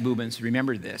prophetic movements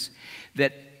remembered this,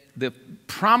 that the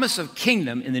promise of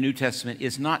kingdom in the New Testament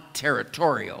is not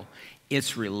territorial,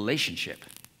 it's relationship.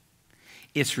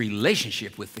 It's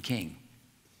relationship with the king.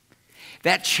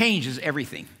 That changes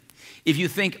everything. If you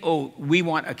think, oh, we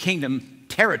want a kingdom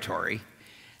territory,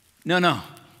 no.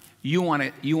 You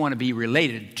want to be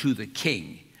related to the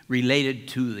king, related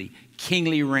to the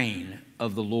kingly reign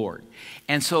of the Lord.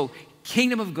 And so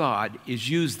kingdom of God is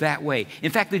used that way.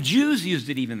 In fact, the Jews used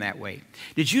it even that way.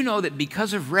 Did you know that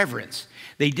because of reverence,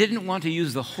 they didn't want to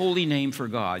use the holy name for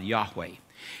God, Yahweh.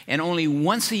 And only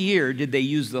once a year did they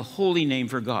use the holy name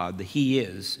for God, the He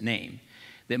Is name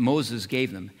that Moses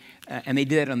gave them. And they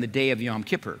did that on the day of Yom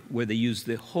Kippur, where they used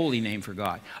the holy name for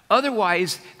God.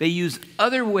 Otherwise, they used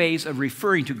other ways of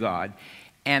referring to God.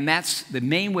 And that's the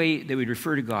main way they would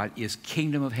refer to God is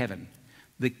kingdom of heaven,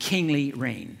 the kingly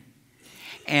reign.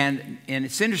 And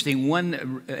it's interesting,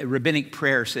 one rabbinic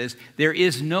prayer says, there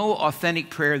is no authentic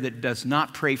prayer that does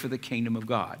not pray for the kingdom of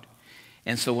God.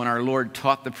 And so when our Lord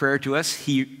taught the prayer to us,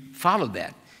 he followed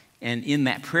that. And in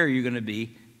that prayer, you're going to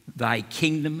be, thy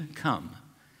kingdom come.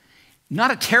 Not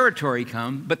a territory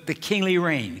come, but the kingly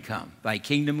reign come. Thy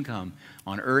kingdom come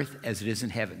on earth as it is in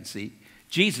heaven. See,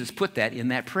 Jesus put that in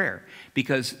that prayer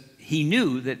because he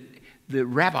knew that the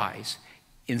rabbis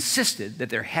insisted that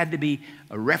there had to be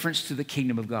a reference to the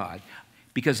kingdom of God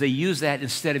because they used that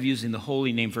instead of using the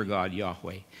holy name for God,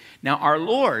 Yahweh. Now, our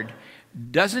Lord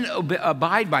doesn't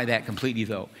abide by that completely,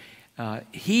 though.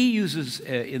 He uses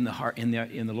in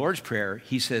the Lord's Prayer,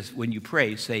 he says, when you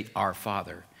pray, say, Our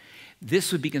Father.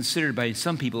 This would be considered by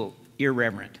some people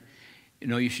irreverent. You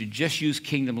know, you should just use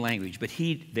kingdom language. But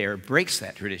he there breaks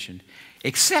that tradition,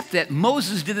 except that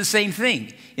Moses did the same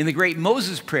thing. In the great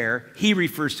Moses prayer, he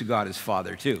refers to God as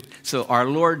Father, too. So our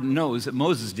Lord knows that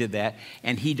Moses did that,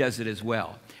 and he does it as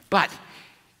well. But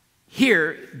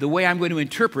here, the way I'm going to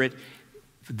interpret,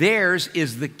 theirs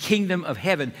is the kingdom of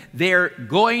heaven. They're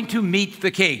going to meet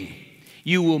the king.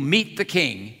 You will meet the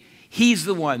king. He's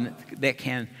the one that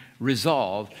can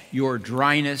resolve your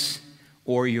dryness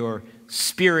or your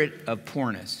spirit of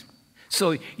poorness.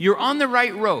 So you're on the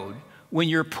right road when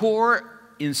you're poor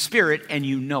in spirit and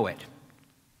you know it.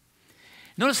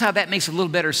 Notice how that makes a little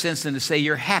better sense than to say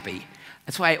you're happy.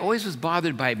 That's why I always was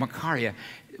bothered by Makaria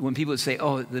when people would say,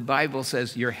 oh, the Bible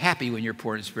says you're happy when you're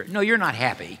poor in spirit. No, you're not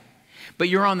happy, but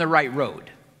you're on the right road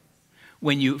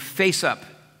when you face up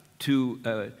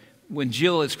when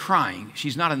Jill is crying.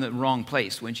 She's not in the wrong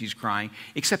place when she's crying,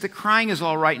 except that crying is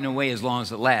all right in a way as long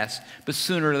as it lasts, but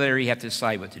sooner or later you have to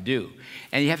decide what to do.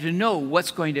 And you have to know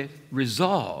what's going to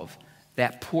resolve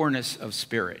that poorness of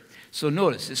spirit. So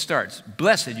notice, it starts,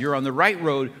 blessed, you're on the right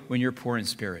road when you're poor in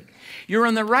spirit. You're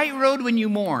on the right road when you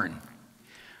mourn.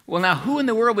 Well, now, who in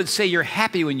the world would say you're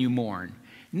happy when you mourn?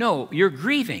 No, you're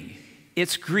grieving.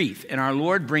 It's grief, and our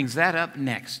Lord brings that up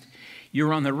next.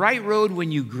 You're on the right road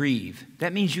when you grieve.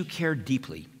 That means you care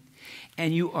deeply.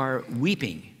 And you are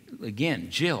weeping. Again,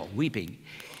 Jill, weeping.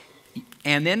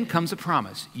 And then comes a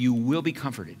promise. You will be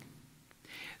comforted.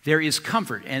 There is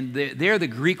comfort. And there the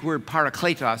Greek word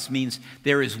parakletos means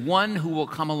there is one who will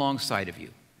come alongside of you.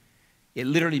 It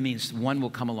literally means one will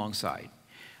come alongside.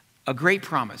 A great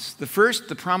promise. The first,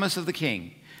 the promise of the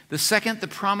king. The second, the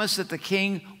promise that the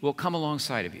king will come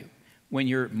alongside of you when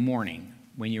you're mourning,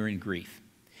 when you're in grief.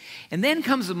 And then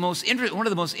comes one of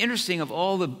the most interesting of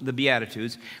all the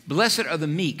Beatitudes. Blessed are the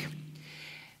meek.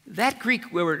 That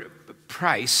Greek word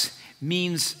price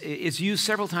means, it's used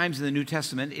several times in the New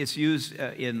Testament. It's used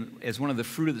as one of the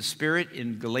fruit of the Spirit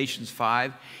in Galatians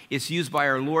 5. It's used by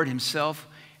our Lord himself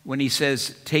when he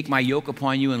says, take my yoke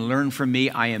upon you and learn from me.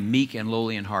 I am meek and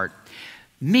lowly in heart.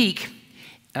 Meek,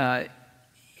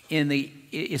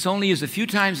 it's only used a few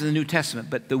times in the New Testament,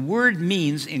 but the word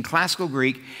means, in classical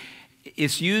Greek,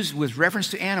 it's used with reference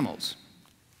to animals,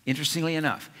 interestingly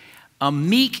enough. A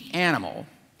meek animal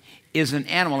is an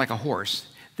animal like a horse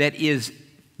that is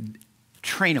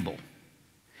trainable,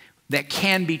 that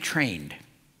can be trained.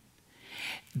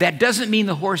 That doesn't mean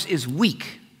the horse is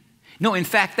weak. No, in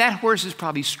fact, that horse is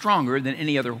probably stronger than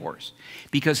any other horse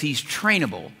because he's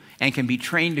trainable and can be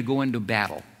trained to go into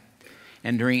battle.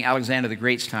 And during Alexander the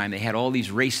Great's time, they had all these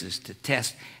races to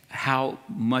test how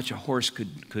much a horse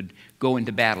could go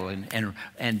into battle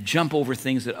and jump over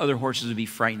things that other horses would be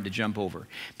frightened to jump over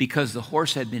because the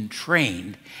horse had been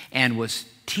trained and was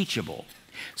teachable.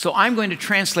 So I'm going to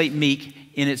translate meek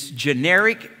in its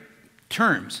generic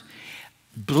terms.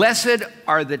 Blessed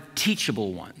are the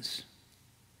teachable ones.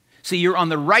 See, you're on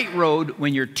the right road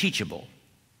when you're teachable.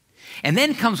 And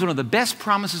then comes one of the best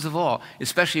promises of all,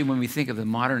 especially when we think of the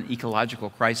modern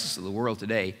ecological crisis of the world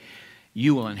today.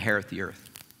 You will inherit the earth.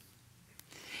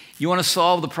 You want to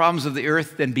solve the problems of the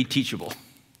earth? Then be teachable.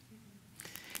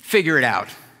 Figure it out.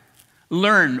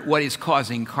 Learn what is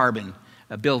causing carbon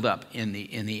buildup in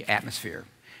the atmosphere.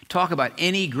 Talk about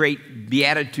any great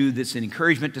beatitude that's an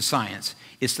encouragement to science.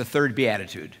 It's the third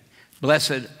beatitude.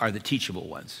 Blessed are the teachable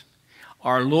ones.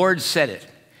 Our Lord said it.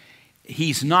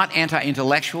 He's not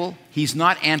anti-intellectual. He's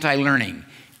not anti-learning.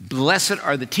 Blessed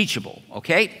are the teachable,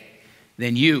 okay?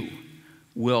 Then you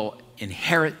will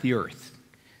inherit the earth.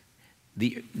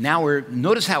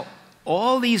 Notice how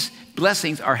all these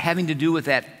blessings are having to do with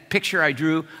that picture I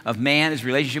drew of man, his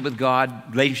relationship with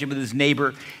God, relationship with his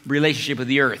neighbor, relationship with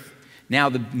the earth. Now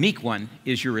the meek one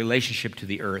is your relationship to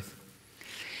the earth.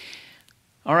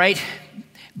 All right?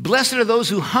 Blessed are those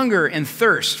who hunger and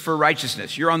thirst for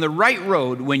righteousness. You're on the right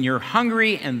road when you're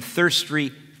hungry and thirsty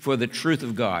for the truth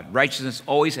of God. Righteousness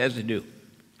always has to do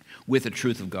with the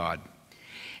truth of God.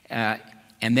 And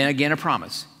then again, a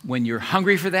promise. When you're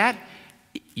hungry for that,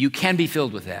 you can be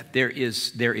filled with that. There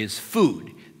is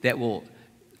food that will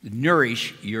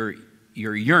nourish your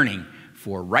yearning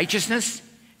for righteousness,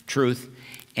 truth,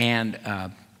 and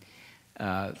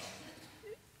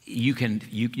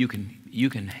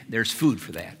there's food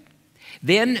for that.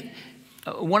 Then,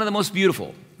 one of the most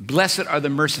beautiful, blessed are the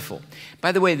merciful.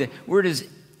 By the way, the word is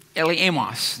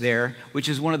eleemos there, which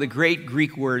is one of the great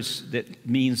Greek words that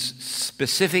means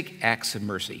specific acts of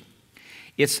mercy.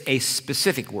 It's a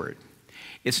specific word.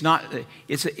 It's not.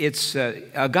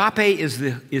 Agape is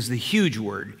the huge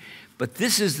word, but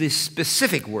this is the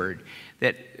specific word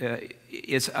that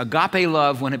it's agape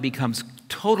love when it becomes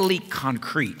totally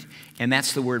concrete, and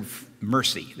that's the word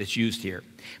mercy that's used here.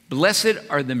 Blessed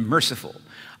are the merciful,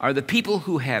 are the people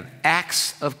who have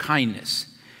acts of kindness,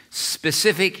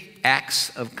 specific acts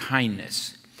of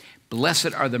kindness.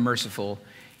 Blessed are the merciful,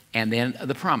 and then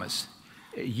the promise.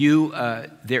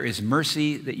 There is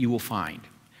mercy that you will find.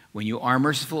 When you are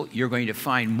merciful, you're going to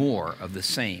find more of the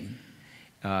same.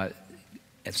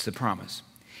 That's the promise.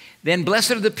 Then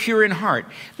blessed are the pure in heart.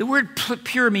 The word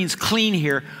pure means clean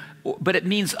here, but it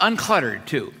means uncluttered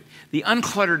too. The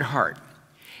uncluttered heart.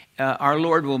 Our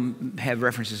Lord will have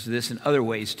references to this in other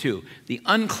ways too. The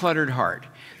uncluttered heart.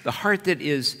 The heart that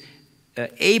is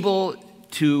able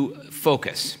to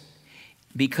focus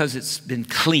because it's been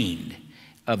cleaned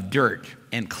of dirt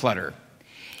and clutter.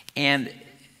 And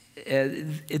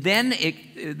then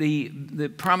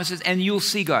the promises, and you'll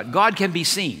see God. God can be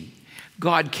seen.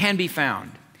 God can be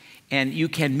found. and you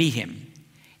can meet him.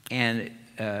 And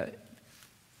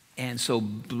so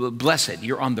blessed,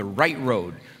 you're on the right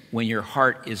road when your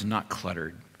heart is not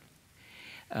cluttered.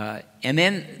 And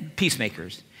then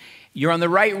peacemakers. You're on the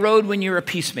right road when you're a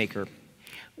peacemaker,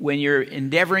 when you're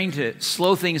endeavoring to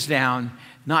slow things down,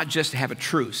 not just to have a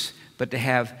truce, but to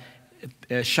have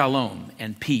shalom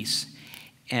and peace.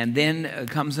 And then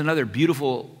comes another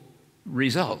beautiful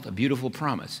result, a beautiful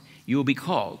promise. You will be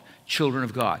called children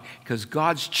of God, because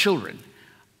God's children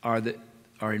are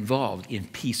involved in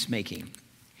peacemaking.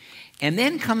 And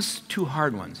then comes two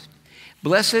hard ones.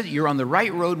 Blessed, you're on the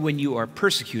right road when you are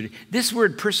persecuted. This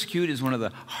word persecute is one of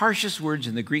the harshest words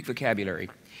in the Greek vocabulary.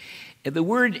 The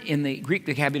word in the Greek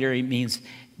vocabulary means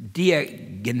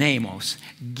diagonemos.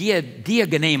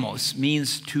 Diagonemos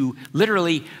means to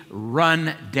literally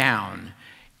run down.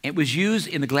 It was used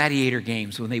in the gladiator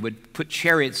games when they would put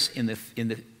chariots in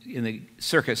the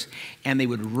circus, and they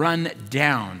would run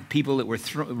down people that were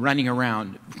running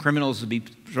around. Criminals would be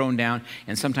thrown down,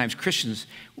 and sometimes Christians,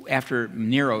 after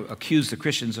Nero accused the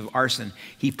Christians of arson,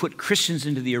 he put Christians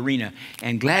into the arena,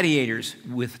 and gladiators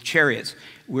with chariots,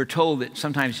 we're told that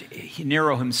sometimes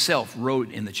Nero himself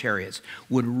rode in the chariots,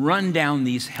 would run down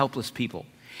these helpless people.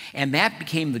 And that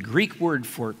became the Greek word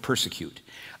for persecute.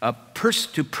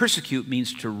 To persecute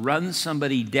means to run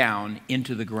somebody down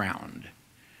into the ground.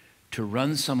 To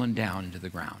run someone down into the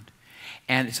ground.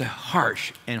 And it's a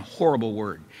harsh and horrible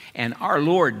word. And our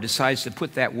Lord decides to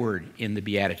put that word in the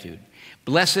Beatitude.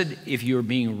 Blessed if you're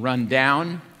being run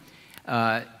down,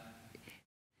 and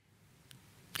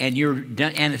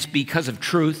it's because of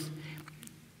truth.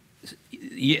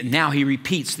 Now he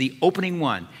repeats the opening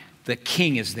one. The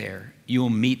king is there. You will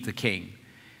meet the king.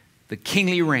 The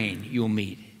kingly reign you will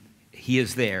meet. He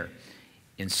is there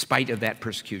in spite of that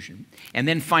persecution. And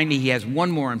then finally, he has one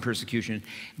more on persecution.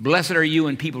 Blessed are you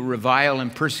when people revile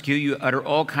and persecute you, utter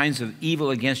all kinds of evil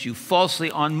against you falsely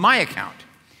on my account.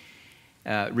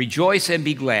 Rejoice and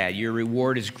be glad. Your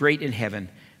reward is great in heaven,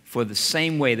 for the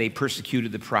same way they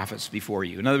persecuted the prophets before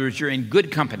you. In other words, you're in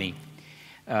good company,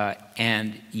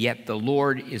 and yet the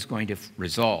Lord is going to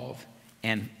resolve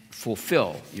and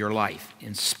fulfill your life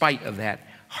in spite of that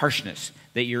harshness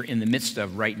that you're in the midst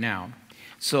of right now.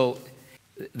 So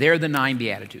they're the 9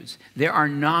 Beatitudes. There are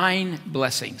 9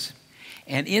 blessings.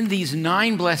 And in these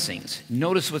 9 blessings,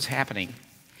 notice what's happening.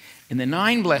 In the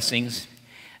 9 blessings,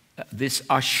 this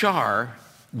ashar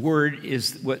word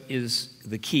is what is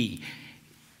the key.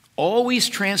 Always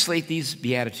translate these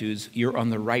Beatitudes, you're on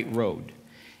the right road.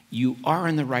 You are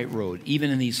on the right road, even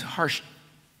in these harsh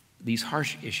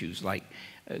issues like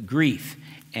grief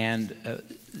and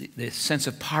the sense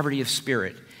of poverty of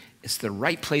spirit. It's the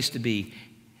right place to be.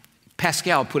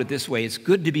 Pascal put it this way: it's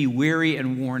good to be weary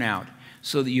and worn out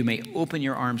so that you may open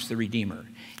your arms to the Redeemer.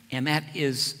 And that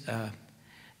is,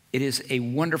 it is a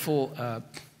wonderful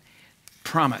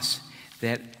promise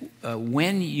that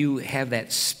when you have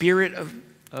that spirit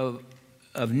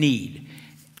of need,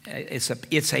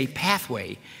 it's a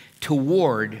pathway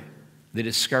toward the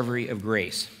discovery of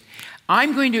grace.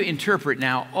 I'm going to interpret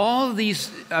now all of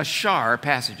these ashar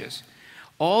passages,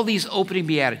 all these opening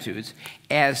Beatitudes,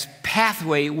 as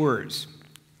pathway words.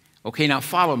 Okay, now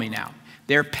follow me now.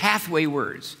 They're pathway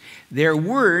words. They're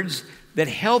words that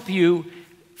help you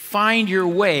find your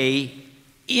way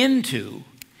into.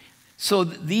 So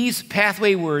these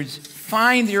pathway words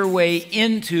find their way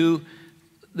into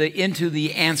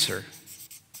the answer.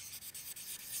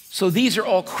 So these are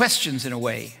all questions in a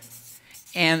way.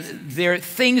 And they're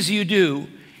things you do,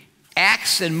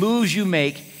 acts and moves you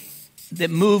make that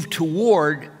move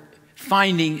toward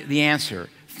finding the answer,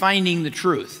 finding the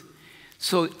truth.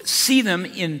 So see them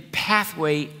in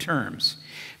pathway terms.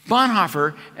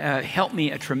 Bonhoeffer helped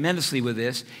me tremendously with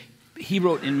this. He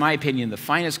wrote, in my opinion, the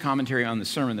finest commentary on the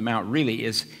Sermon on the Mount really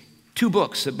is 2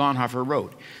 books that Bonhoeffer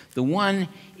wrote. The one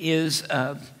is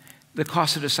The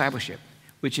Cost of Discipleship,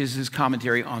 which is his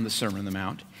commentary on the Sermon on the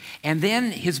Mount. And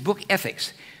then his book,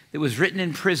 Ethics, that was written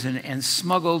in prison and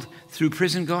smuggled through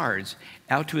prison guards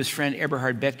out to his friend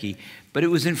Eberhard Bethke. But it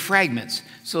was in fragments,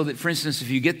 so that, for instance, if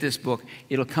you get this book,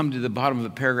 it'll come to the bottom of a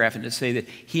paragraph and it'll say that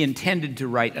he intended to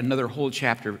write another whole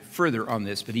chapter further on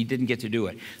this, but he didn't get to do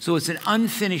it. So it's an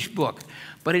unfinished book,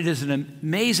 but it is an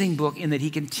amazing book in that he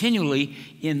continually,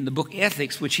 in the book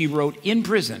Ethics, which he wrote in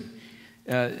prison,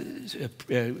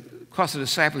 Cost of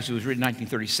Discipleship was written in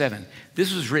 1937.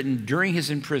 This was written during his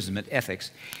imprisonment,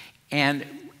 Ethics, and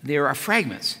there are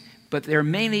fragments, but they're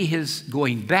mainly his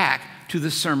going back to the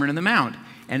Sermon on the Mount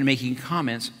and making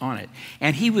comments on it.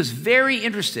 And he was very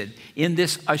interested in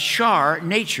this ashar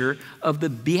nature of the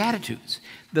Beatitudes,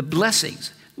 the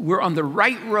blessings, we're on the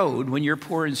right road when you're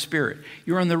poor in spirit.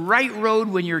 You're on the right road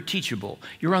when you're teachable.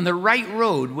 You're on the right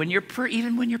road when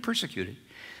even when you're persecuted.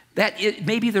 That it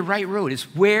may be the right road.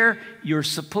 It's where you're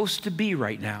supposed to be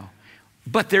right now.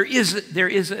 But there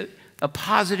is a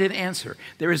positive answer.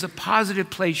 There is a positive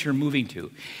place you're moving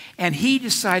to. And he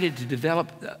decided to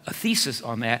develop a thesis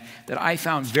on that I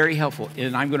found very helpful.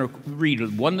 And I'm going to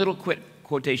read one little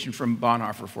quotation from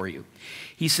Bonhoeffer for you.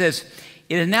 He says,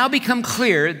 "It has now become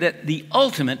clear that the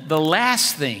ultimate, the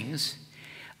last things,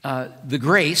 the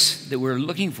grace that we're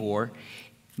looking for,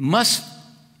 must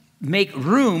make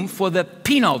room for the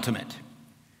penultimate,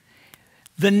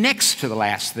 the next to the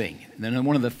last thing." And then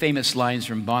one of the famous lines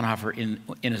from Bonhoeffer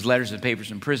in his letters and papers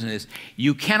in prison is,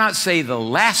 "You cannot say the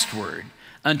last word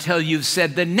until you've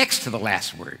said the next to the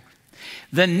last word.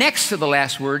 The next to the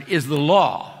last word is the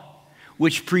law,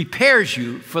 which prepares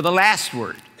you for the last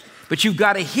word. But you've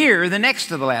got to hear the next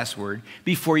to the last word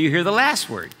before you hear the last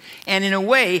word." And in a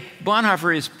way,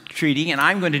 Bonhoeffer is treating, and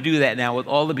I'm going to do that now with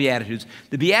all the Beatitudes.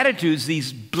 The Beatitudes,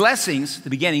 these blessings, the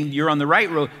beginning, you're on the right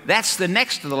road, that's the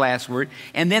next to the last word.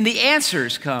 And then the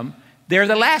answers come, they're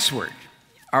the last word.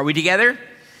 Are we together?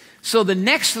 So the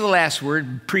next to the last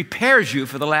word prepares you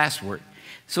for the last word.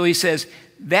 So he says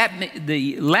that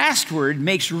the last word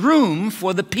makes room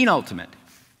for the penultimate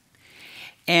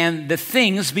and the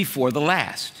things before the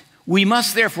last. We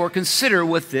must therefore consider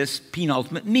what this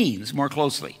penultimate means more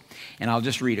closely. And I'll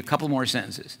just read a couple more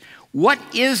sentences. What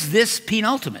is this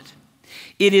penultimate?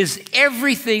 It is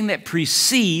everything that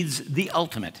precedes the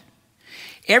ultimate.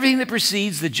 Everything that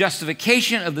precedes the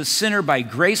justification of the sinner by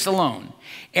grace alone.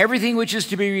 Everything which is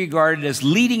to be regarded as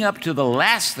leading up to the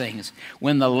last things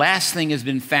when the last thing has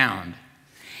been found.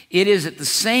 It is at the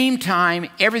same time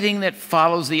everything that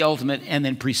follows the ultimate and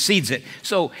then precedes it.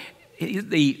 So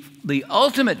the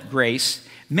ultimate grace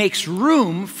makes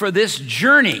room for this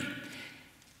journey.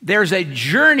 There's a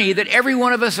journey that every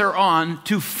one of us are on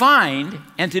to find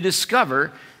and to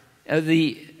discover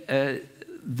the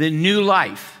new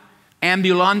life.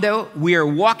 Ambulando, we are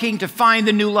walking to find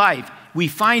the new life. We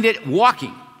find it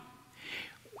walking.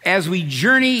 As we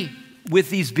journey with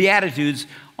these Beatitudes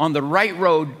on the right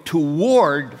road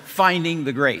toward finding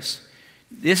the grace.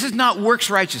 This is not works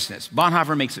righteousness.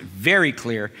 Bonhoeffer makes it very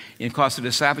clear in Cost of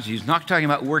Discipleship. He's not talking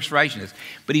about works righteousness,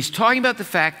 but he's talking about the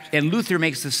fact, and Luther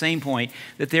makes the same point,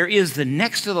 that there is the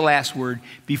next to the last word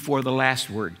before the last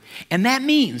word. And that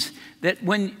means that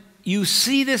when you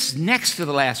see this next to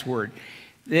the last word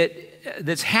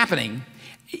that's happening,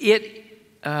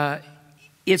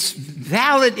 it's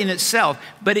valid in itself,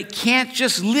 but it can't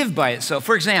just live by itself.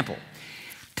 For example,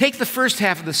 take the first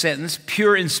half of the sentence,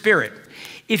 pure in spirit.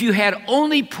 If you had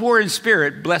only poor in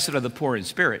spirit, blessed are the poor in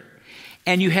spirit,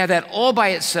 and you had that all by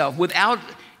itself without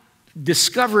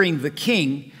discovering the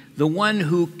King, the one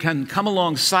who can come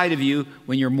alongside of you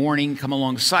when you're mourning, come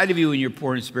alongside of you when you're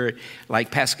poor in spirit, like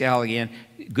Pascal again,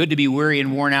 good to be weary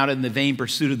and worn out in the vain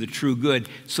pursuit of the true good,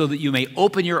 so that you may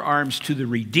open your arms to the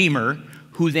Redeemer,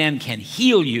 who then can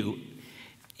heal you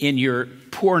in your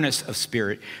poorness of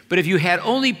spirit. But if you had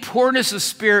only poorness of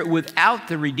spirit without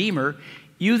the Redeemer,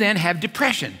 you then have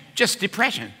depression, just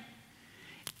depression.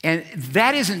 And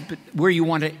that isn't where you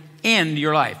want to end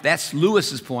your life. That's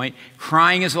Lewis's point.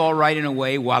 Crying is all right in a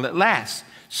way while it lasts.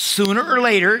 Sooner or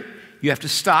later, you have to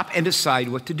stop and decide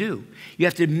what to do. You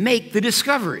have to make the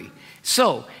discovery.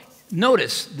 So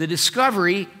notice, the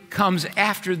discovery comes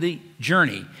after the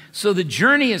journey. So the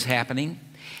journey is happening,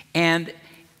 and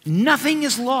nothing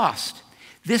is lost.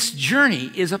 This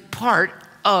journey is a part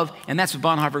of, and that's what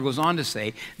Bonhoeffer goes on to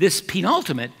say, this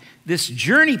penultimate, this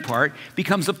journey part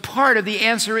becomes a part of the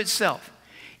answer itself.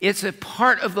 It's a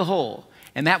part of the whole.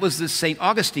 And that was the St.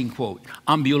 Augustine quote,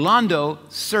 ambulando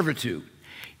servitu.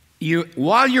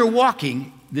 While you're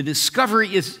walking, the discovery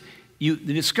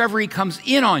comes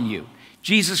in on you.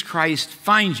 Jesus Christ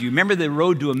finds you. Remember the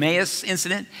road to Emmaus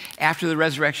incident after the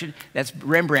resurrection? That's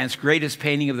Rembrandt's greatest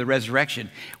painting of the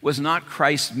resurrection. Was not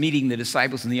Christ meeting the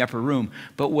disciples in the upper room,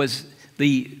 but was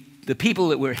the people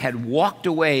that had walked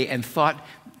away and thought,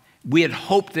 we had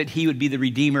hoped that he would be the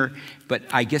Redeemer, but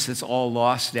I guess it's all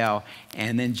lost now.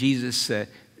 And then Jesus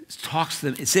talks to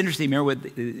them. It's interesting, remember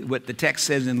what the text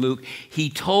says in Luke?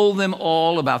 He told them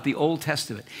all about the Old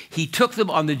Testament. He took them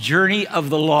on the journey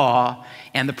of the law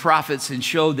and the prophets and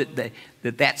showed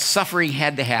that suffering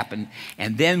had to happen.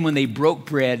 And then when they broke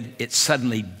bread, it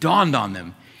suddenly dawned on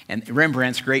them. And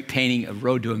Rembrandt's great painting of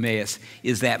Road to Emmaus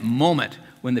is that moment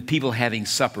when the people having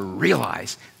supper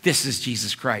realize this is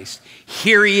Jesus Christ.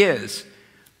 Here he is.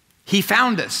 He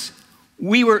found us.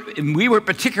 We were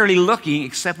particularly looking,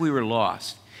 except we were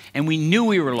lost. And we knew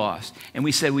we were lost. And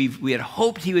we said we had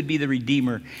hoped he would be the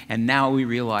Redeemer, and now we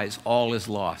realize all is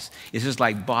lost. It's just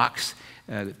like Bach's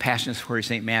Passion of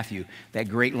St. Matthew, that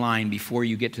great line before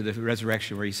you get to the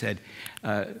resurrection where he said,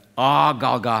 "Ah,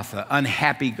 Golgotha,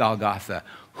 unhappy Golgotha,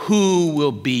 who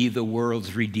will be the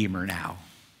world's Redeemer now?"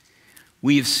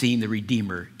 We have seen the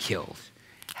Redeemer killed.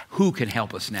 Who can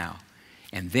help us now?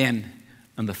 And then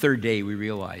on the third day, we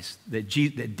realized that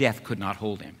death could not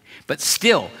hold him. But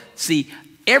still, see,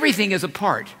 everything is a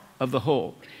part of the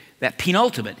whole. That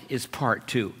penultimate is part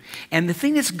too. And the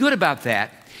thing that's good about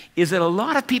that is that a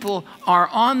lot of people are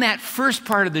on that first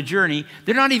part of the journey.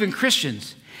 They're not even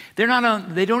Christians. They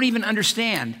don't even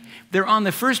understand. They're on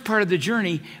the first part of the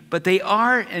journey, but they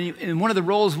are, and one of the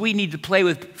roles we need to play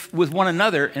with one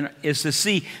another is to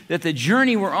see that the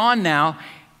journey we're on now,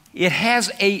 it has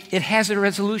a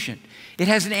resolution. It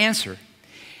has an answer.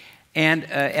 And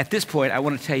at this point, I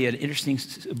want to tell you an interesting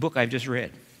book I've just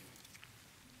read.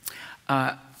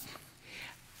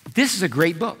 This is a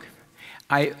great book.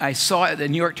 I saw it, the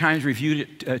New York Times reviewed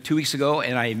it 2 weeks ago,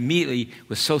 and I immediately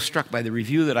was so struck by the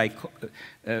review that I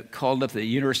called up the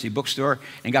University Bookstore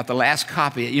and got the last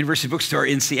copy at University Bookstore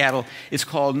in Seattle. It's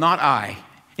called Not I.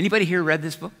 Anybody here read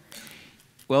this book?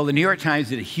 Well, the New York Times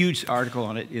did a huge article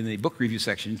on it in the book review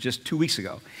section just 2 weeks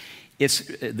ago. It's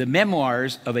the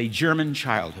memoirs of a German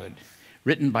childhood,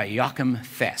 written by Joachim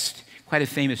Fest, quite a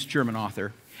famous German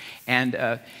author.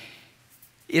 And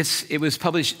it was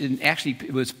published, actually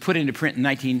it was put into print in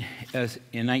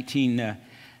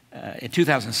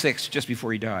 2006, just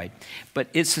before he died. But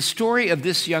it's the story of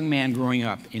this young man growing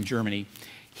up in Germany.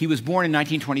 He was born in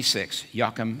 1926,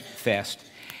 Joachim Fest,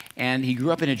 and he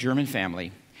grew up in a German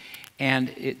family. And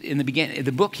in the beginning,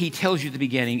 the book he tells you at the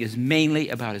beginning is mainly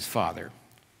about his father.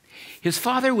 His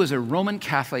father was a Roman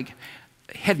Catholic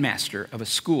headmaster of a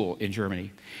school in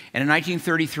Germany. And in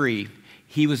 1933,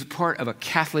 he was a part of a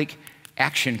Catholic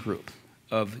action group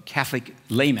of Catholic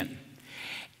laymen.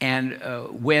 And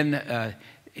when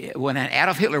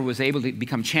Adolf Hitler was able to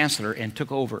become chancellor and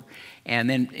took over and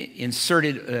then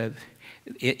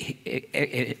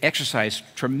exercised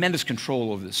tremendous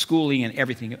control over the schooling and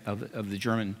everything of the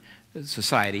German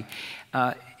society,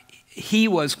 he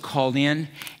was called in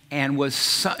and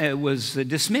was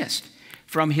dismissed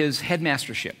from his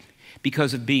headmastership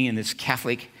because of being in this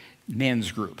Catholic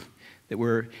men's group that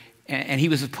were. And he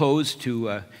was opposed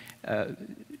to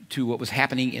what was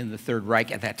happening in the Third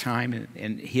Reich at that time,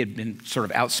 and he had been sort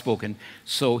of outspoken,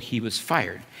 so he was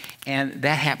fired. And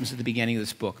that happens at the beginning of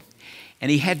this book. And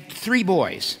he had 3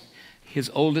 boys, his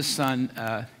oldest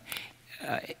son,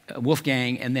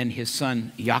 Wolfgang, and then his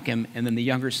son, Joachim, and then the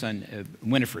younger son,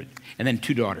 Winifred, and then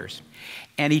 2 daughters.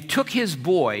 And he took his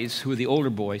boys, who were the older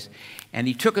boys, and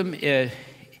he took them...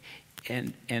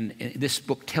 And this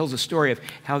book tells a story of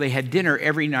how they had dinner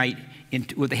every night.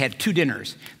 They had 2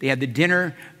 dinners. They had the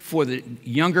dinner for the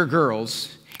younger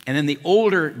girls, and then the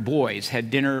older boys had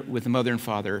dinner with the mother and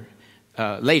father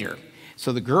later.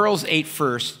 So the girls ate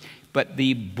first, but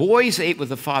the boys ate with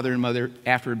the father and mother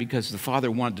after because the father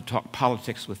wanted to talk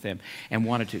politics with them and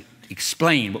wanted to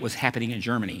explain what was happening in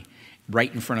Germany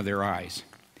right in front of their eyes.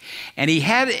 And he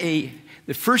had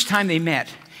the first time they met,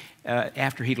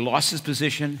 after he'd lost his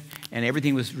position and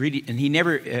everything was really, and he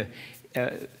never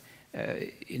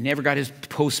got his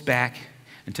post back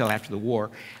until after the war.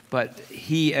 But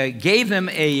he gave them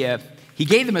a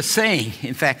saying.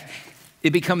 In fact,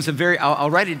 it becomes I'll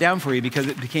write it down for you because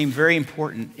it became very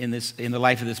important in the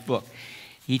life of this book.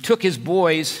 He took his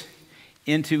boys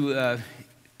into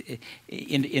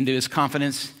his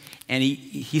confidence, and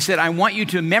he said, "I want you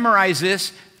to memorize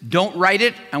this. Don't write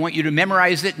it. I want you to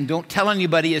memorize it, and don't tell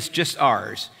anybody. It's just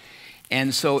ours."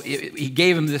 And so he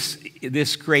gave him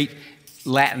this great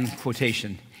Latin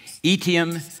quotation: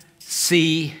 "Etiam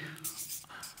si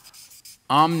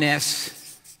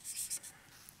omnes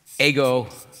ego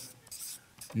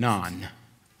non!"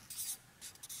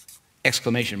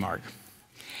 Exclamation mark.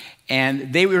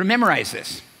 And they would memorize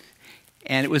this,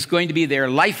 and it was going to be their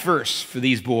life verse for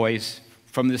these boys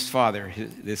from this father,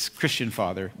 this Christian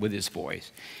father with his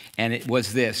boys. And it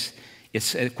was this.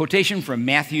 It's a quotation from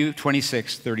Matthew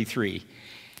 26:33.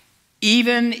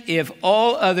 "Even if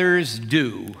all others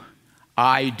do,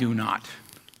 I do not."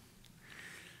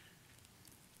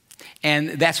 And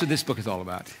that's what this book is all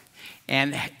about.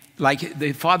 And like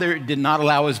the father did not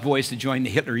allow his boys to join the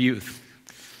Hitler Youth.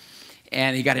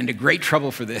 And he got into great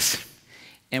trouble for this.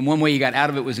 And one way he got out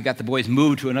of it was he got the boys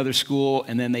moved to another school,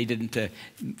 and then they didn't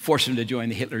force him to join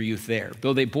the Hitler Youth there.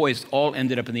 Though the boys all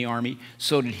ended up in the army,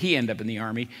 so did he end up in the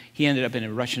army. He ended up in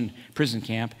a Russian prison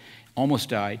camp, almost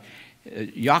died.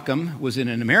 Joachim was in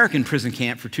an American prison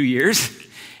camp for 2 years,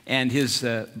 and his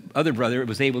other brother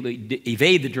was able to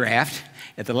evade the draft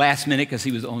at the last minute because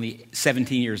he was only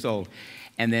 17 years old.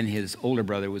 And then his older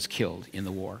brother was killed in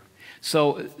the war.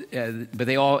 So, but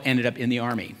they all ended up in the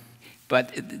army.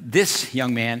 But this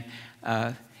young man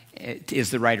is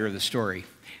the writer of the story.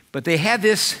 But they had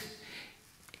this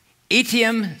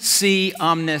etiam si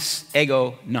omnis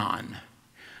ego non.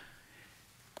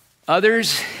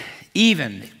 Others,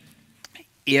 even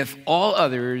if all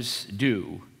others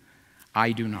do,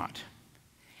 I do not.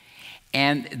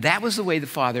 And that was the way the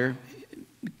father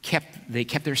kept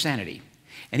their sanity.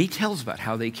 And he tells about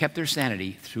how they kept their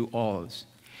sanity through all of this.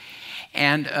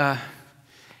 And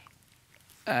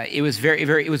it was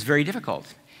very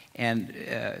difficult and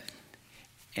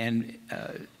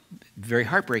very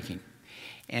heartbreaking.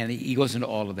 And he goes into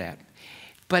all of that.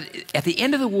 But at the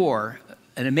end of the war,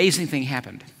 an amazing thing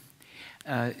happened.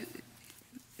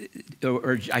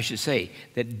 Or I should say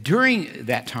that during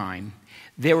that time,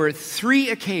 there were 3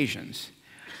 occasions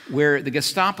where the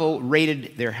Gestapo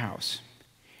raided their house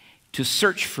to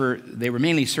search for, they were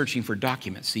mainly searching for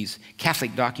documents, these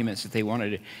Catholic documents that they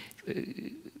wanted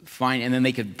to find, and then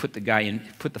they could put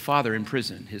the father in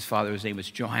prison. His father's name was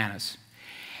Johannes.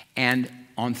 And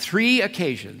on 3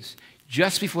 occasions,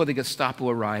 just before the Gestapo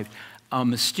arrived, a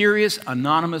mysterious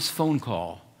anonymous phone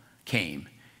call came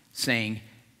saying,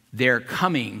 "They're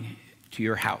coming to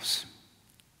your house."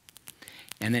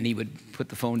 And then he would put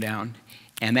the phone down,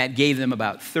 and that gave them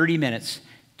about 30 minutes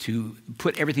to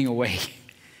put everything away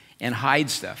and hide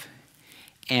stuff.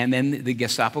 And then the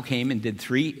Gestapo came and did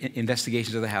 3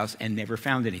 investigations of the house and never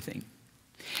found anything.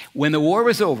 When the war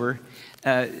was over,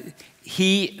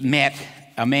 he met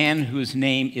a man whose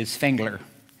name is Fengler,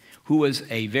 who was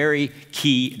a very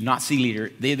key Nazi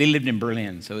leader. They lived in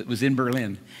Berlin, so it was in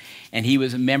Berlin. And he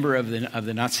was a member of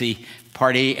the Nazi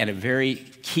party and a very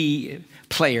key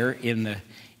player in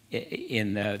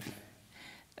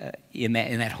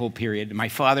that whole period. My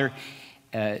father,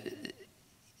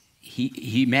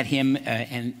 he met him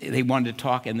and they wanted to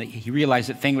talk, and he realized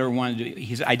that Fengler wanted to.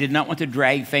 He said, "I did not want to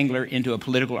drag Fengler into a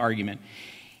political argument."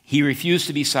 He refused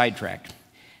to be sidetracked.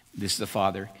 This is the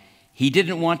father. He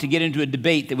didn't want to get into a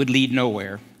debate that would lead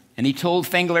nowhere, and he told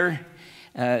Fengler,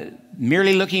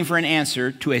 merely looking for an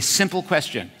answer to a simple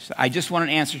question. So I just want an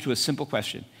answer to a simple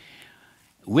question,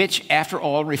 which, after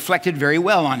all, reflected very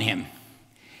well on him.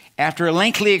 After a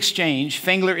lengthy exchange,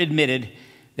 Fengler admitted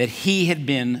that he had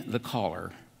been the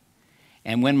caller.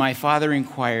 And when my father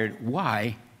inquired,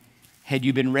 "Why had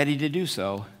you been ready to do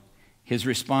so?" his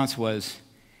response was,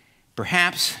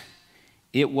 "Perhaps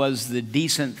it was the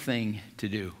decent thing to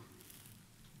do."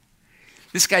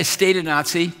 This guy stayed a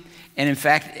Nazi, and in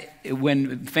fact,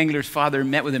 when Fengler's father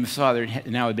met with him, his father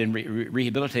now had been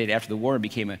rehabilitated after the war and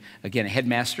became, again, a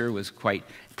headmaster, was quite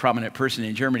a prominent person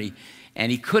in Germany,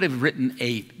 and he could have written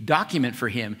a document for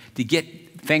him to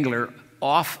get Fengler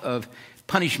off of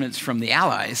punishments from the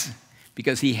Allies,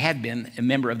 because he had been a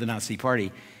member of the Nazi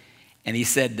Party. And he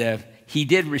said he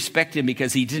did respect him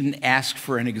because he didn't ask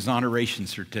for an exoneration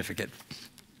certificate.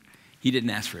 He didn't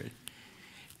ask for it.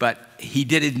 But he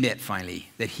did admit, finally,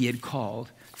 that he had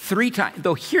called 3 times,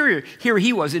 though here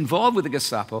he was involved with the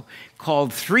Gestapo,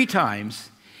 called 3 times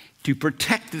to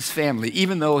protect this family,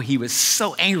 even though he was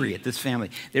so angry at this family.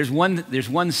 There's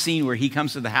one scene where he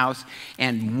comes to the house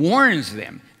and warns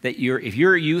them that if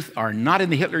your youth are not in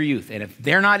the Hitler Youth, and if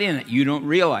they're not in it, you don't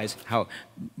realize how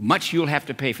much you'll have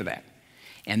to pay for that.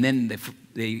 And then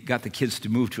they got the kids to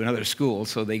move to another school,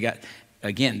 so they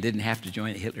didn't have to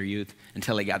join the Hitler Youth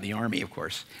until they got in the army, of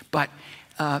course. But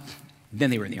then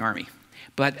they were in the army.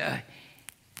 But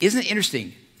isn't it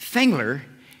interesting? Fengler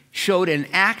showed an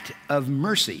act of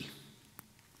mercy.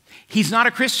 He's not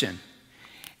a Christian,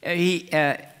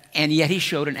 and yet he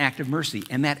showed an act of mercy.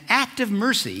 And that act of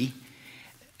mercy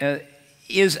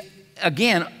is,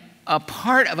 again, a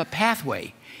part of a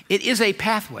pathway. It is a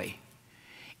pathway.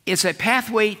 It's a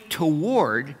pathway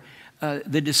toward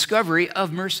the discovery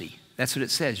of mercy. That's what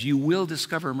it says. You will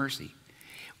discover mercy.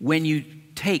 When you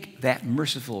take that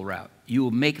merciful route, you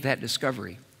will make that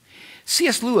discovery.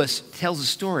 C.S. Lewis tells a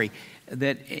story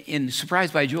that in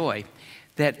Surprised by Joy,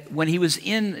 that when he was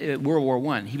in World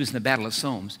War I, he was in the Battle of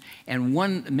Somme, and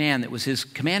one man that was his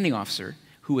commanding officer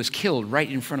who was killed right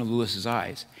in front of Lewis's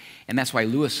eyes. And that's why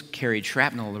Lewis carried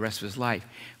shrapnel the rest of his life.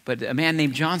 But a man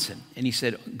named Johnson, and he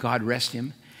said, God rest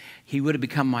him, he would have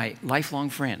become my lifelong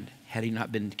friend had he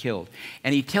not been killed.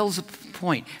 And he tells the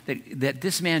point that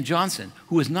this man Johnson,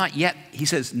 who was not yet, he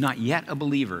says, not yet a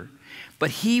believer, but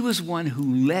he was one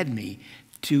who led me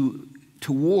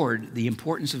toward the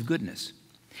importance of goodness.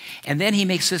 And then he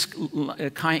makes this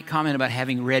comment about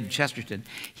having read Chesterton.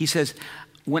 He says,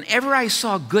 whenever I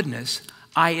saw goodness,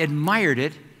 I admired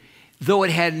it, though I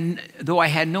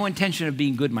had no intention of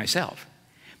being good myself.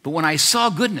 But when I saw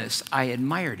goodness, I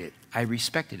admired it. I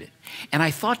respected it. And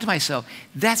I thought to myself,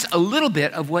 that's a little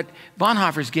bit of what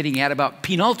Bonhoeffer's getting at about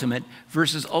penultimate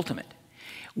versus ultimate.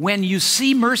 When you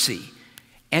see mercy,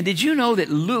 and did you know that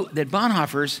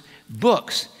Bonhoeffer's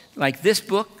books, like this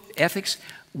book, Ethics,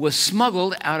 was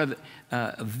smuggled out of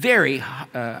a very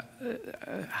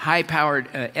high-powered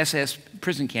SS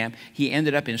prison camp. He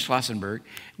ended up in Schlossenburg,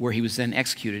 where he was then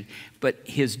executed. But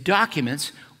his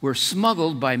documents were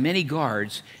smuggled by many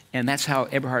guards, and that's how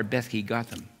Eberhard Bethke got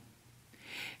them.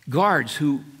 Guards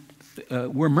who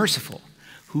were merciful,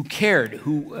 who cared,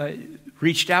 who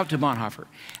reached out to Bonhoeffer.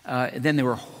 Then there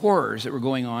were horrors that were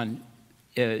going on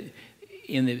in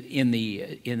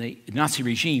the Nazi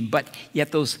regime, but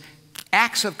yet those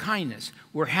acts of kindness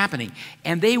were happening,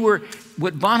 and they were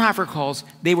what Bonhoeffer calls,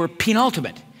 they were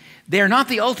penultimate. They're not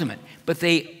the ultimate, but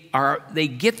they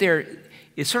get there.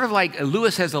 It's sort of like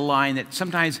Lewis has a line that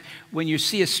sometimes when you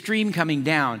see a stream coming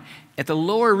down, at the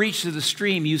lower reach of the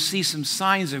stream, you see some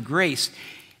signs of grace,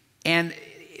 and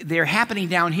they're happening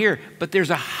down here, but there's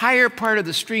a higher part of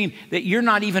the stream that you're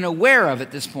not even aware of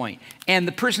at this point. And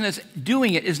the person that's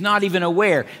doing it is not even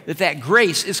aware that that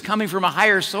grace is coming from a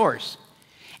higher source.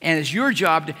 And it's your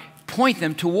job to point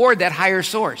them toward that higher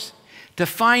source, to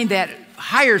find that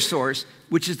higher source,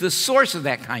 which is the source of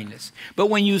that kindness. But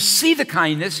when you see the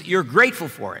kindness, you're grateful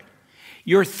for it.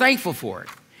 You're thankful for it.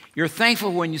 You're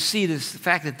thankful when you see the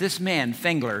fact that this man,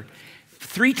 Fengler,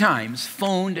 3 times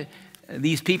phoned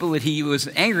these people that he was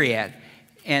angry at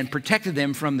and protected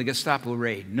them from the Gestapo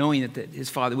raid, knowing that his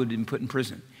father would have been put in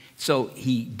prison. So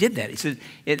he did that. He said,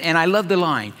 and I love the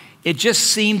line, it just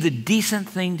seemed the decent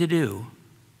thing to do.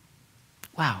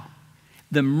 Wow,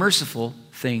 the merciful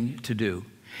thing to do.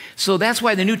 So that's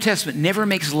why the New Testament never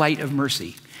makes light of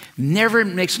mercy, never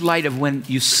makes light of when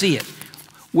you see it,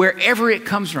 wherever it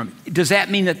comes from. Does that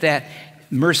mean that that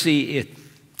mercy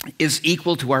is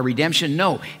equal to our redemption?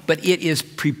 No, but it is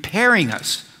preparing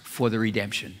us for the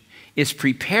redemption. It's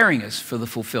preparing us for the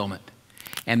fulfillment.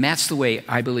 And that's the way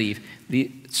I believe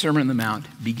the Sermon on the Mount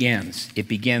begins. It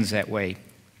begins that way.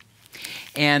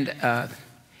 And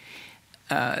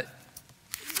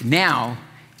now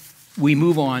we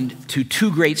move on to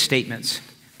 2 great statements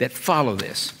that follow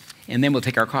this, and then we'll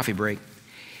take our coffee break.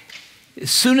 As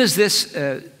soon as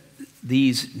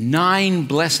these 9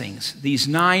 blessings, these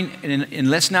 9, and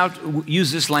let's now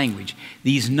use this language,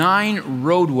 these 9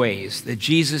 roadways that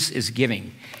Jesus is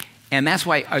giving, and that's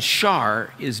why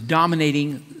Ashar is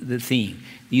dominating the theme.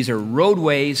 These are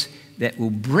roadways that will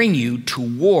bring you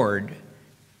toward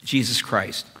Jesus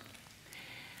Christ.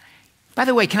 By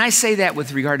the way, can I say that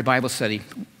with regard to Bible study?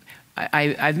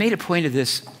 I've made a point of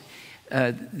this.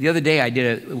 The other day I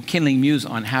did a Kindling Muse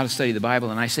on how to study the Bible,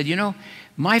 and I said, you know,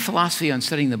 my philosophy on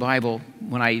studying the Bible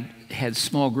when I had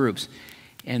small groups,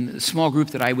 and the small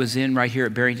group that I was in right here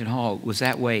at Barrington Hall was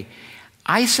that way.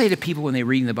 I say to people when they're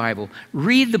reading the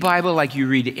Bible like you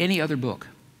read any other book.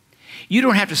 You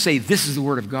don't have to say, this is the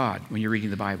Word of God when you're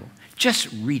reading the Bible. Just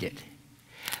read it.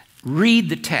 Read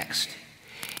the text.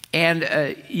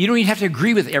 And you don't even have to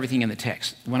agree with everything in the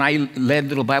text. When I led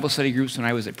little Bible study groups when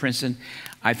I was at Princeton,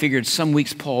 I figured some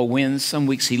weeks Paul wins, some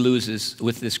weeks he loses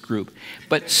with this group.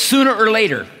 But sooner or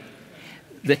later,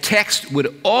 the text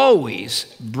would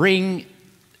always bring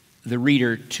the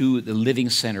reader to the living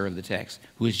center of the text,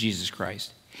 who is Jesus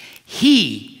Christ.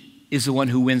 He is the one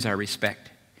who wins our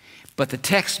respect. But the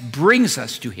text brings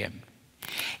us to him.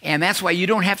 And that's why you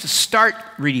don't have to start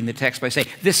reading the text by saying,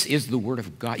 this is the Word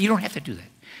of God. You don't have to do that.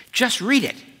 Just read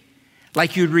it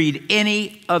like you'd read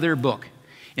any other book.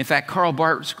 In fact, Karl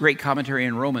Barth's great commentary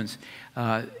in Romans,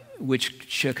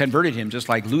 which converted him, just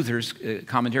like Luther's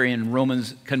commentary in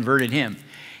Romans converted him.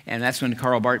 And that's when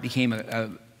Karl Barth became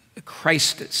a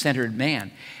Christ-centered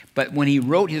man. But when he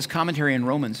wrote his commentary in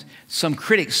Romans, some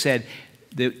critics said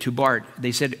to Barth,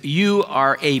 they said, you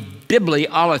are a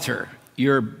bibliolater.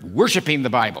 You're worshiping the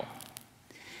Bible.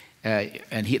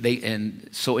 And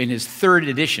so in his 3rd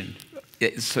edition,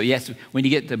 so yes, when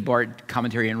you get the Barth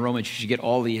commentary in Romans, you should get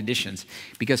all the editions.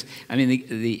 Because, I mean,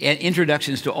 the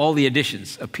introductions to all the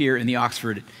editions appear in the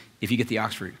Oxford, if you get the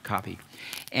Oxford copy.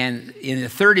 And in the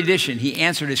 3rd edition, he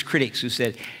answered his critics who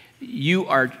said, you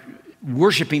are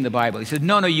worshiping the Bible. He said,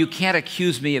 no, you can't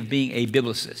accuse me of being a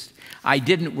biblicist. I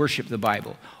didn't worship the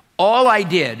Bible. All I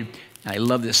did, and I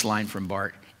love this line from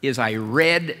Barth, is I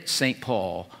read St.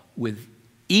 Paul with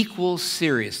equal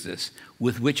seriousness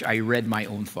with which I read my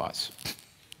own thoughts.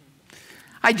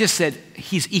 I just said,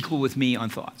 he's equal with me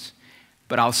on thoughts.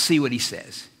 but I'll see what he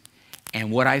says.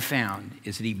 And what I found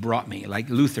is that he brought me, like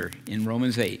Luther in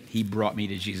Romans 8, he brought me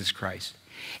to Jesus Christ.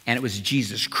 And it was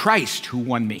Jesus Christ who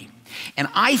won me. And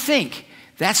I think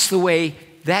that's the way,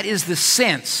 that is the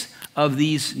sense of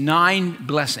these 9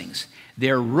 blessings.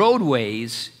 They're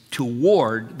roadways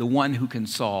toward the one who can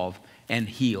solve and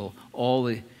heal all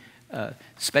the,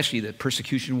 especially the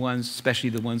persecution ones, especially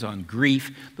the ones on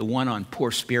grief, the one on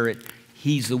poor spirit.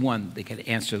 He's the one that can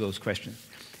answer those questions.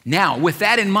 Now, with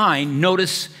that in mind,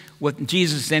 notice what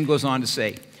Jesus then goes on to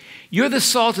say. You're the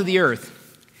salt of the earth,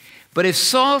 but if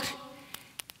salt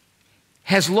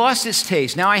has lost its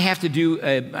taste, now I have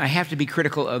to be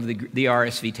critical of the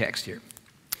RSV text here.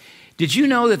 Did you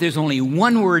know that there's only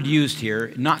one word used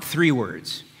here, not 3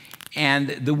 words? And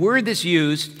the word that's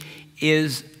used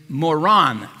is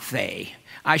moranthe.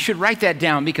 I should write that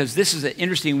down because this is an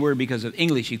interesting word because of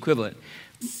English equivalent.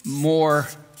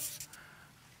 Moranthe.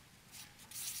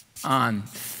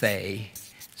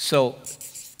 So,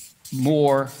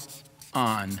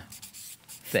 moranthe.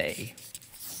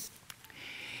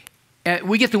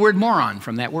 We get the word moron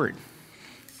from that word.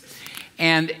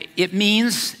 And it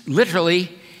means literally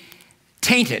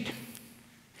tainted.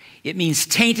 It means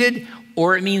tainted,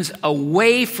 or it means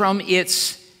away from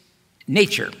its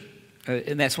nature.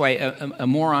 And that's why a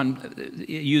moron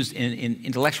used in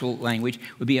intellectual language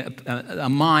would be a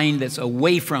mind that's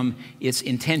away from its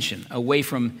intention, away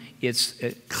from its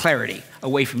clarity,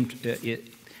 away from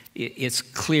its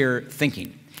clear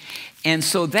thinking. And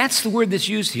so that's the word that's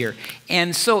used here.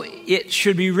 And so it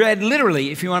should be read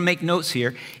literally, if you want to make notes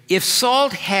here. If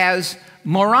salt has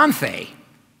moranthe,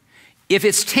 if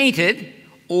it's tainted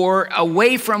or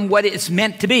away from what it's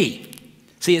meant to be.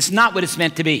 See, it's not what it's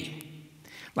meant to be.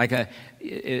 Like a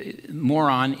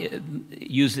moron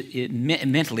used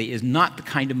mentally is not the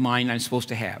kind of mind I'm supposed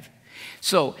to have.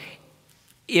 So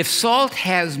if salt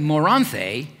has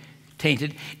moranthe,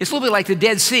 tainted, it's a little bit like the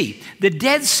Dead Sea. The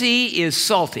Dead Sea is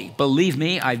salty. Believe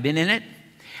me, I've been in it.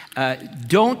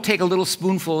 Don't take a little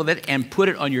spoonful of it and put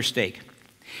it on your steak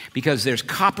because there's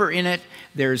copper in it.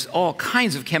 There's all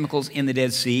kinds of chemicals in the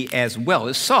Dead Sea as well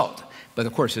as salt. But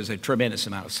of course, there's a tremendous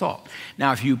amount of salt.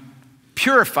 Now, if you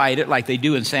purified it like they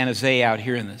do in San Jose out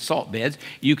here in the salt beds,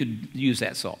 you could use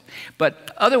that salt.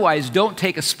 But otherwise, don't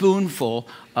take a spoonful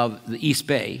of the East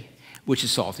Bay, which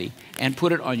is salty, and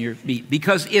put it on your meat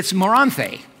because it's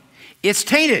moranthe. It's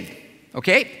tainted,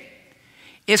 okay?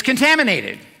 It's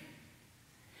contaminated.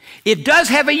 It does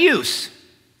have a use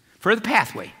for the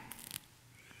pathway.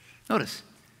 Notice,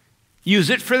 use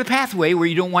it for the pathway where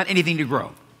you don't want anything to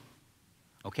grow,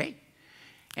 okay?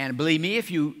 And believe me,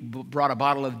 if you brought a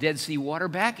bottle of Dead Sea water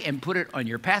back and put it on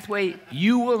your pathway,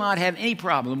 you will not have any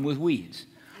problem with weeds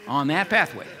on that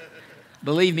pathway.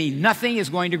 Believe me, nothing is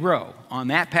going to grow on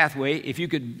that pathway if you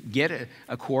could get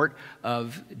a quart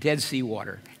of Dead Sea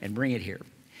water and bring it here.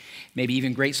 Maybe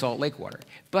even Great Salt Lake water.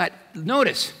 But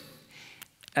notice,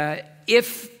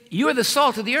 if you are the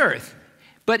salt of the earth,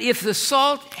 but if the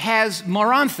salt has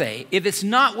moranthe, if it's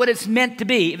not what it's meant to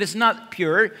be, if it's not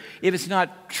pure, if it's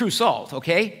not true salt,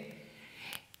 okay,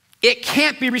 it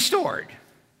can't be restored.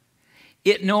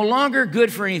 It's no longer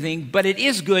good for anything, but it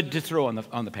is good to throw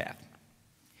on the path.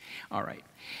 All right.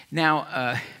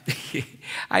 Now,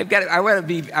 I want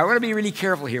to be really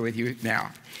careful here with you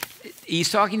now. He's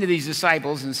talking to these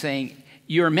disciples and saying,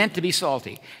 you're meant to be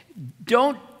salty.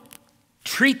 Don't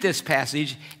treat this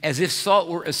passage as if salt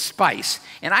were a spice.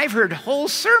 And I've heard whole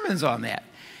sermons on that.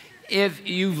 If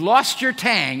you've lost your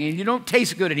tang and you don't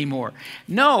taste good anymore.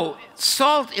 No,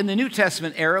 salt in the New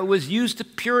Testament era was used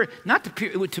to not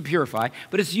to purify,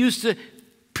 but it's used to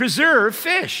preserve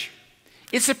fish.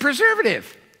 It's a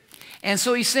preservative. And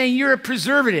so he's saying you're a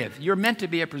preservative. You're meant to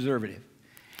be a preservative.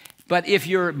 But if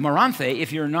you're moranthe,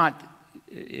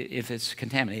 if it's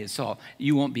contaminated salt,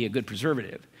 you won't be a good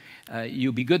preservative.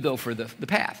 You'll be good, though, for the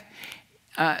path.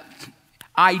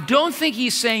 I don't think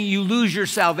he's saying you lose your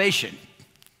salvation.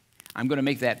 I'm going to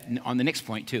make that on the next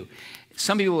point, too.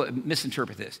 Some people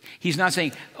misinterpret this. He's not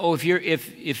saying, oh, if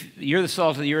you're the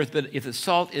salt of the earth, but if the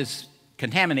salt is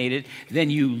contaminated,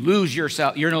 then you lose your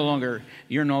salt. You're no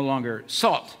longer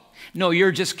salt. No,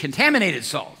 you're just contaminated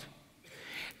salt.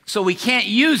 So we can't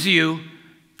use you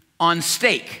on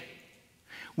steak.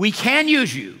 We can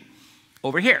use you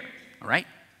over here, all right?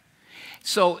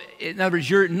 So, in other words,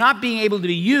 you're not being able to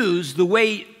be used the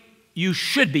way you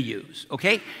should be used,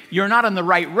 okay? You're not on the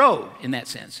right road in that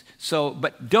sense. So,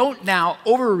 but don't now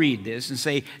overread this and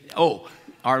say, oh,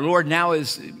 our Lord now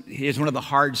here's one of the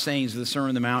hard sayings of the Sermon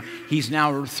on the Mount. He's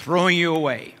now throwing you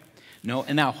away. No,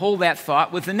 and now hold that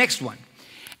thought with the next one.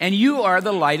 And you are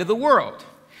the light of the world.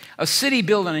 A city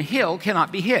built on a hill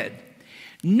cannot be hid.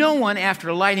 No one,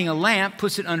 after lighting a lamp,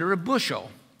 puts it under a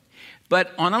bushel,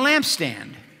 but on a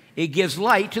lampstand. It gives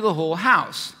light to the whole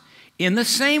house. In the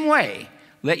same way,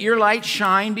 let your light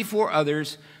shine before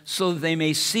others so that they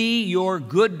may see your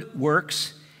good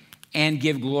works and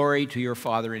give glory to your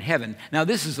Father in heaven. Now,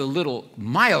 this is a little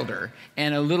milder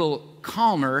and a little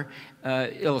calmer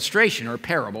illustration or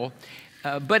parable,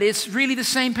 but it's really the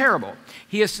same parable.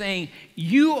 He is saying,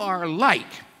 you are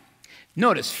light.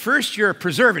 Notice, first you're a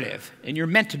preservative, and you're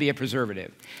meant to be a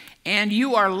preservative. And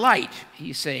you are light,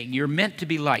 he's saying. You're meant to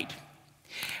be light.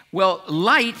 Well,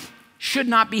 light should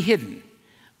not be hidden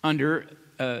under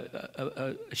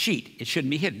a sheet. It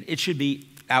shouldn't be hidden. It should be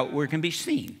out where it can be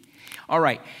seen. All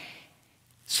right.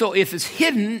 So if it's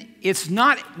hidden, it's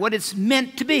not what it's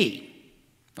meant to be.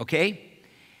 Okay?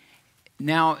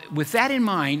 Now, with that in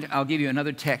mind, I'll give you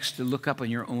another text to look up on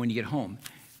your own when you get home.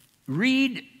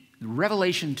 Read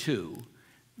Revelation 2,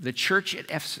 the church at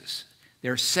Ephesus.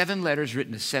 There are 7 letters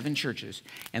written to 7 churches,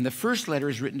 and the first letter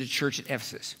is written to church at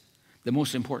Ephesus, the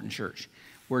most important church,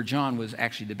 where John was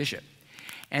actually the bishop.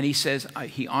 And he says,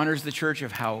 he honors the church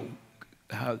of how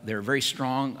they're very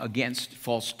strong against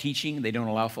false teaching. They don't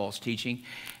allow false teaching.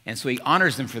 And so he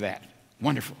honors them for that.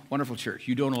 Wonderful, wonderful church.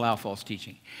 You don't allow false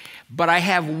teaching. But I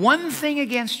have one thing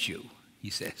against you, he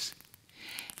says.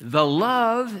 The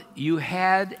love you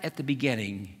had at the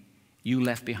beginning, you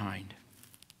left behind.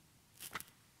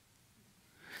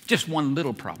 Just one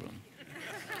little problem.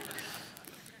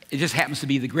 It just happens to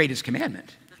be the greatest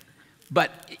commandment.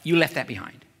 But you left that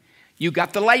behind. You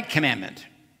got the light commandment.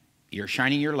 You're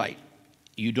shining your light.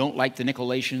 You don't like the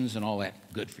Nicolaitans and all that.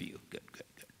 Good for you. Good, good,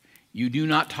 good. You do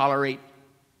not tolerate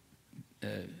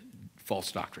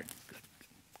false doctrine. Good, good,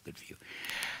 good for you.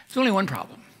 There's only one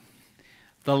problem.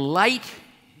 The light,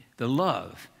 the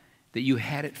love that you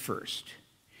had at first,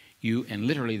 and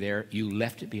literally there, you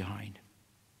left it behind.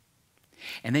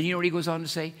 And then you know what he goes on to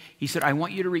say? He said, I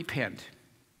want you to repent.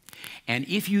 And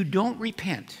if you don't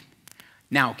repent,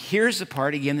 now here's the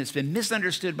part again that's been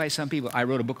misunderstood by some people. I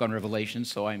wrote a book on Revelation,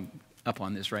 so I'm up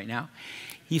on this right now.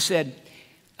 He said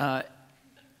to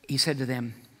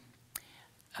them,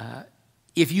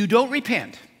 if you don't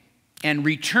repent and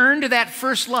return to that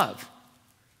first love,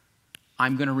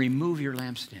 I'm going to remove your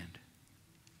lampstand.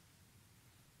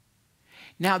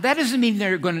 Now, that doesn't mean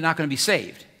they're not going to be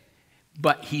saved,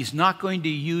 but he's not going to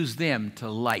use them to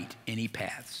light any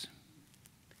paths.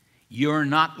 You're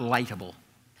not lightable.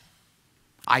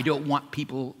 I don't want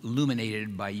people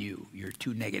illuminated by you. You're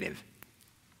too negative.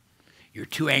 You're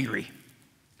too angry.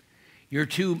 You're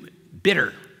too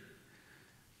bitter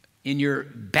in your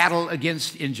battle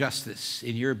against injustice,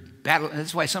 in your battle.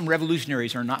 That's why some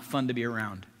revolutionaries are not fun to be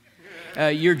around.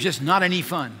 You're just not any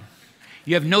fun.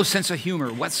 You have no sense of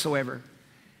humor whatsoever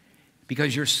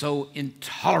because you're so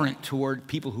intolerant toward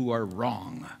people who are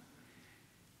wrong.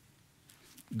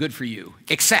 Good for you.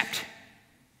 Except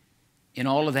in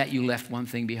all of that, you left one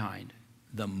thing behind.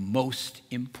 The most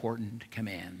important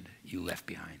command you left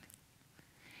behind.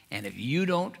 And if you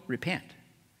don't repent,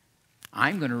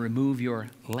 I'm going to remove your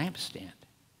lampstand.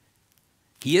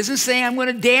 He isn't saying I'm going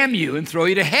to damn you and throw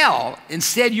you to hell.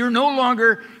 Instead, you're no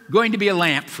longer going to be a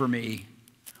lamp for me.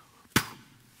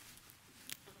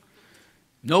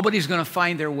 Nobody's going to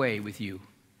find their way with you.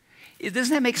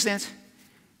 Doesn't that make sense?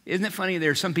 Isn't it funny?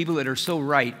 There are some people that are so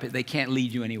right, but they can't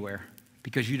lead you anywhere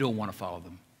because you don't want to follow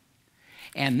them.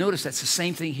 And notice that's the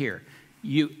same thing here.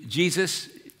 Jesus,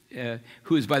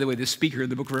 who is, by the way, the speaker in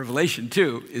the book of Revelation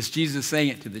too, is Jesus saying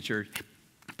it to the church.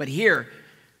 But here,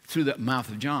 through the mouth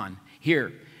of John,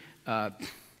 here,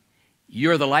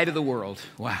 you're the light of the world.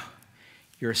 Wow.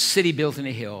 You're a city built in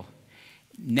a hill.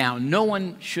 Now, no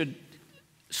one should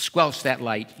squelch that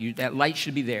light. That light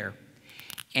should be there.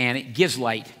 And it gives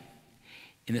light.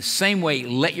 In the same way,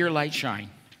 let your light shine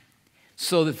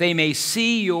so that they may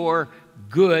see your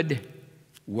good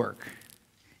work.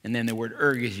 And then the word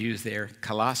erg is used there,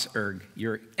 kalos erg,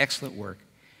 your excellent work.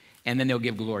 And then they'll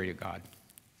give glory to God.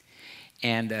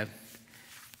 And,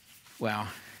 well,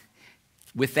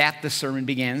 with that, the sermon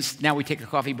begins. Now we take a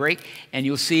coffee break, and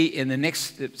you'll see in the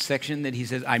next section that he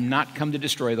says, I'm not come to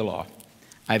destroy the law.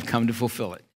 I've come to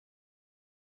fulfill it.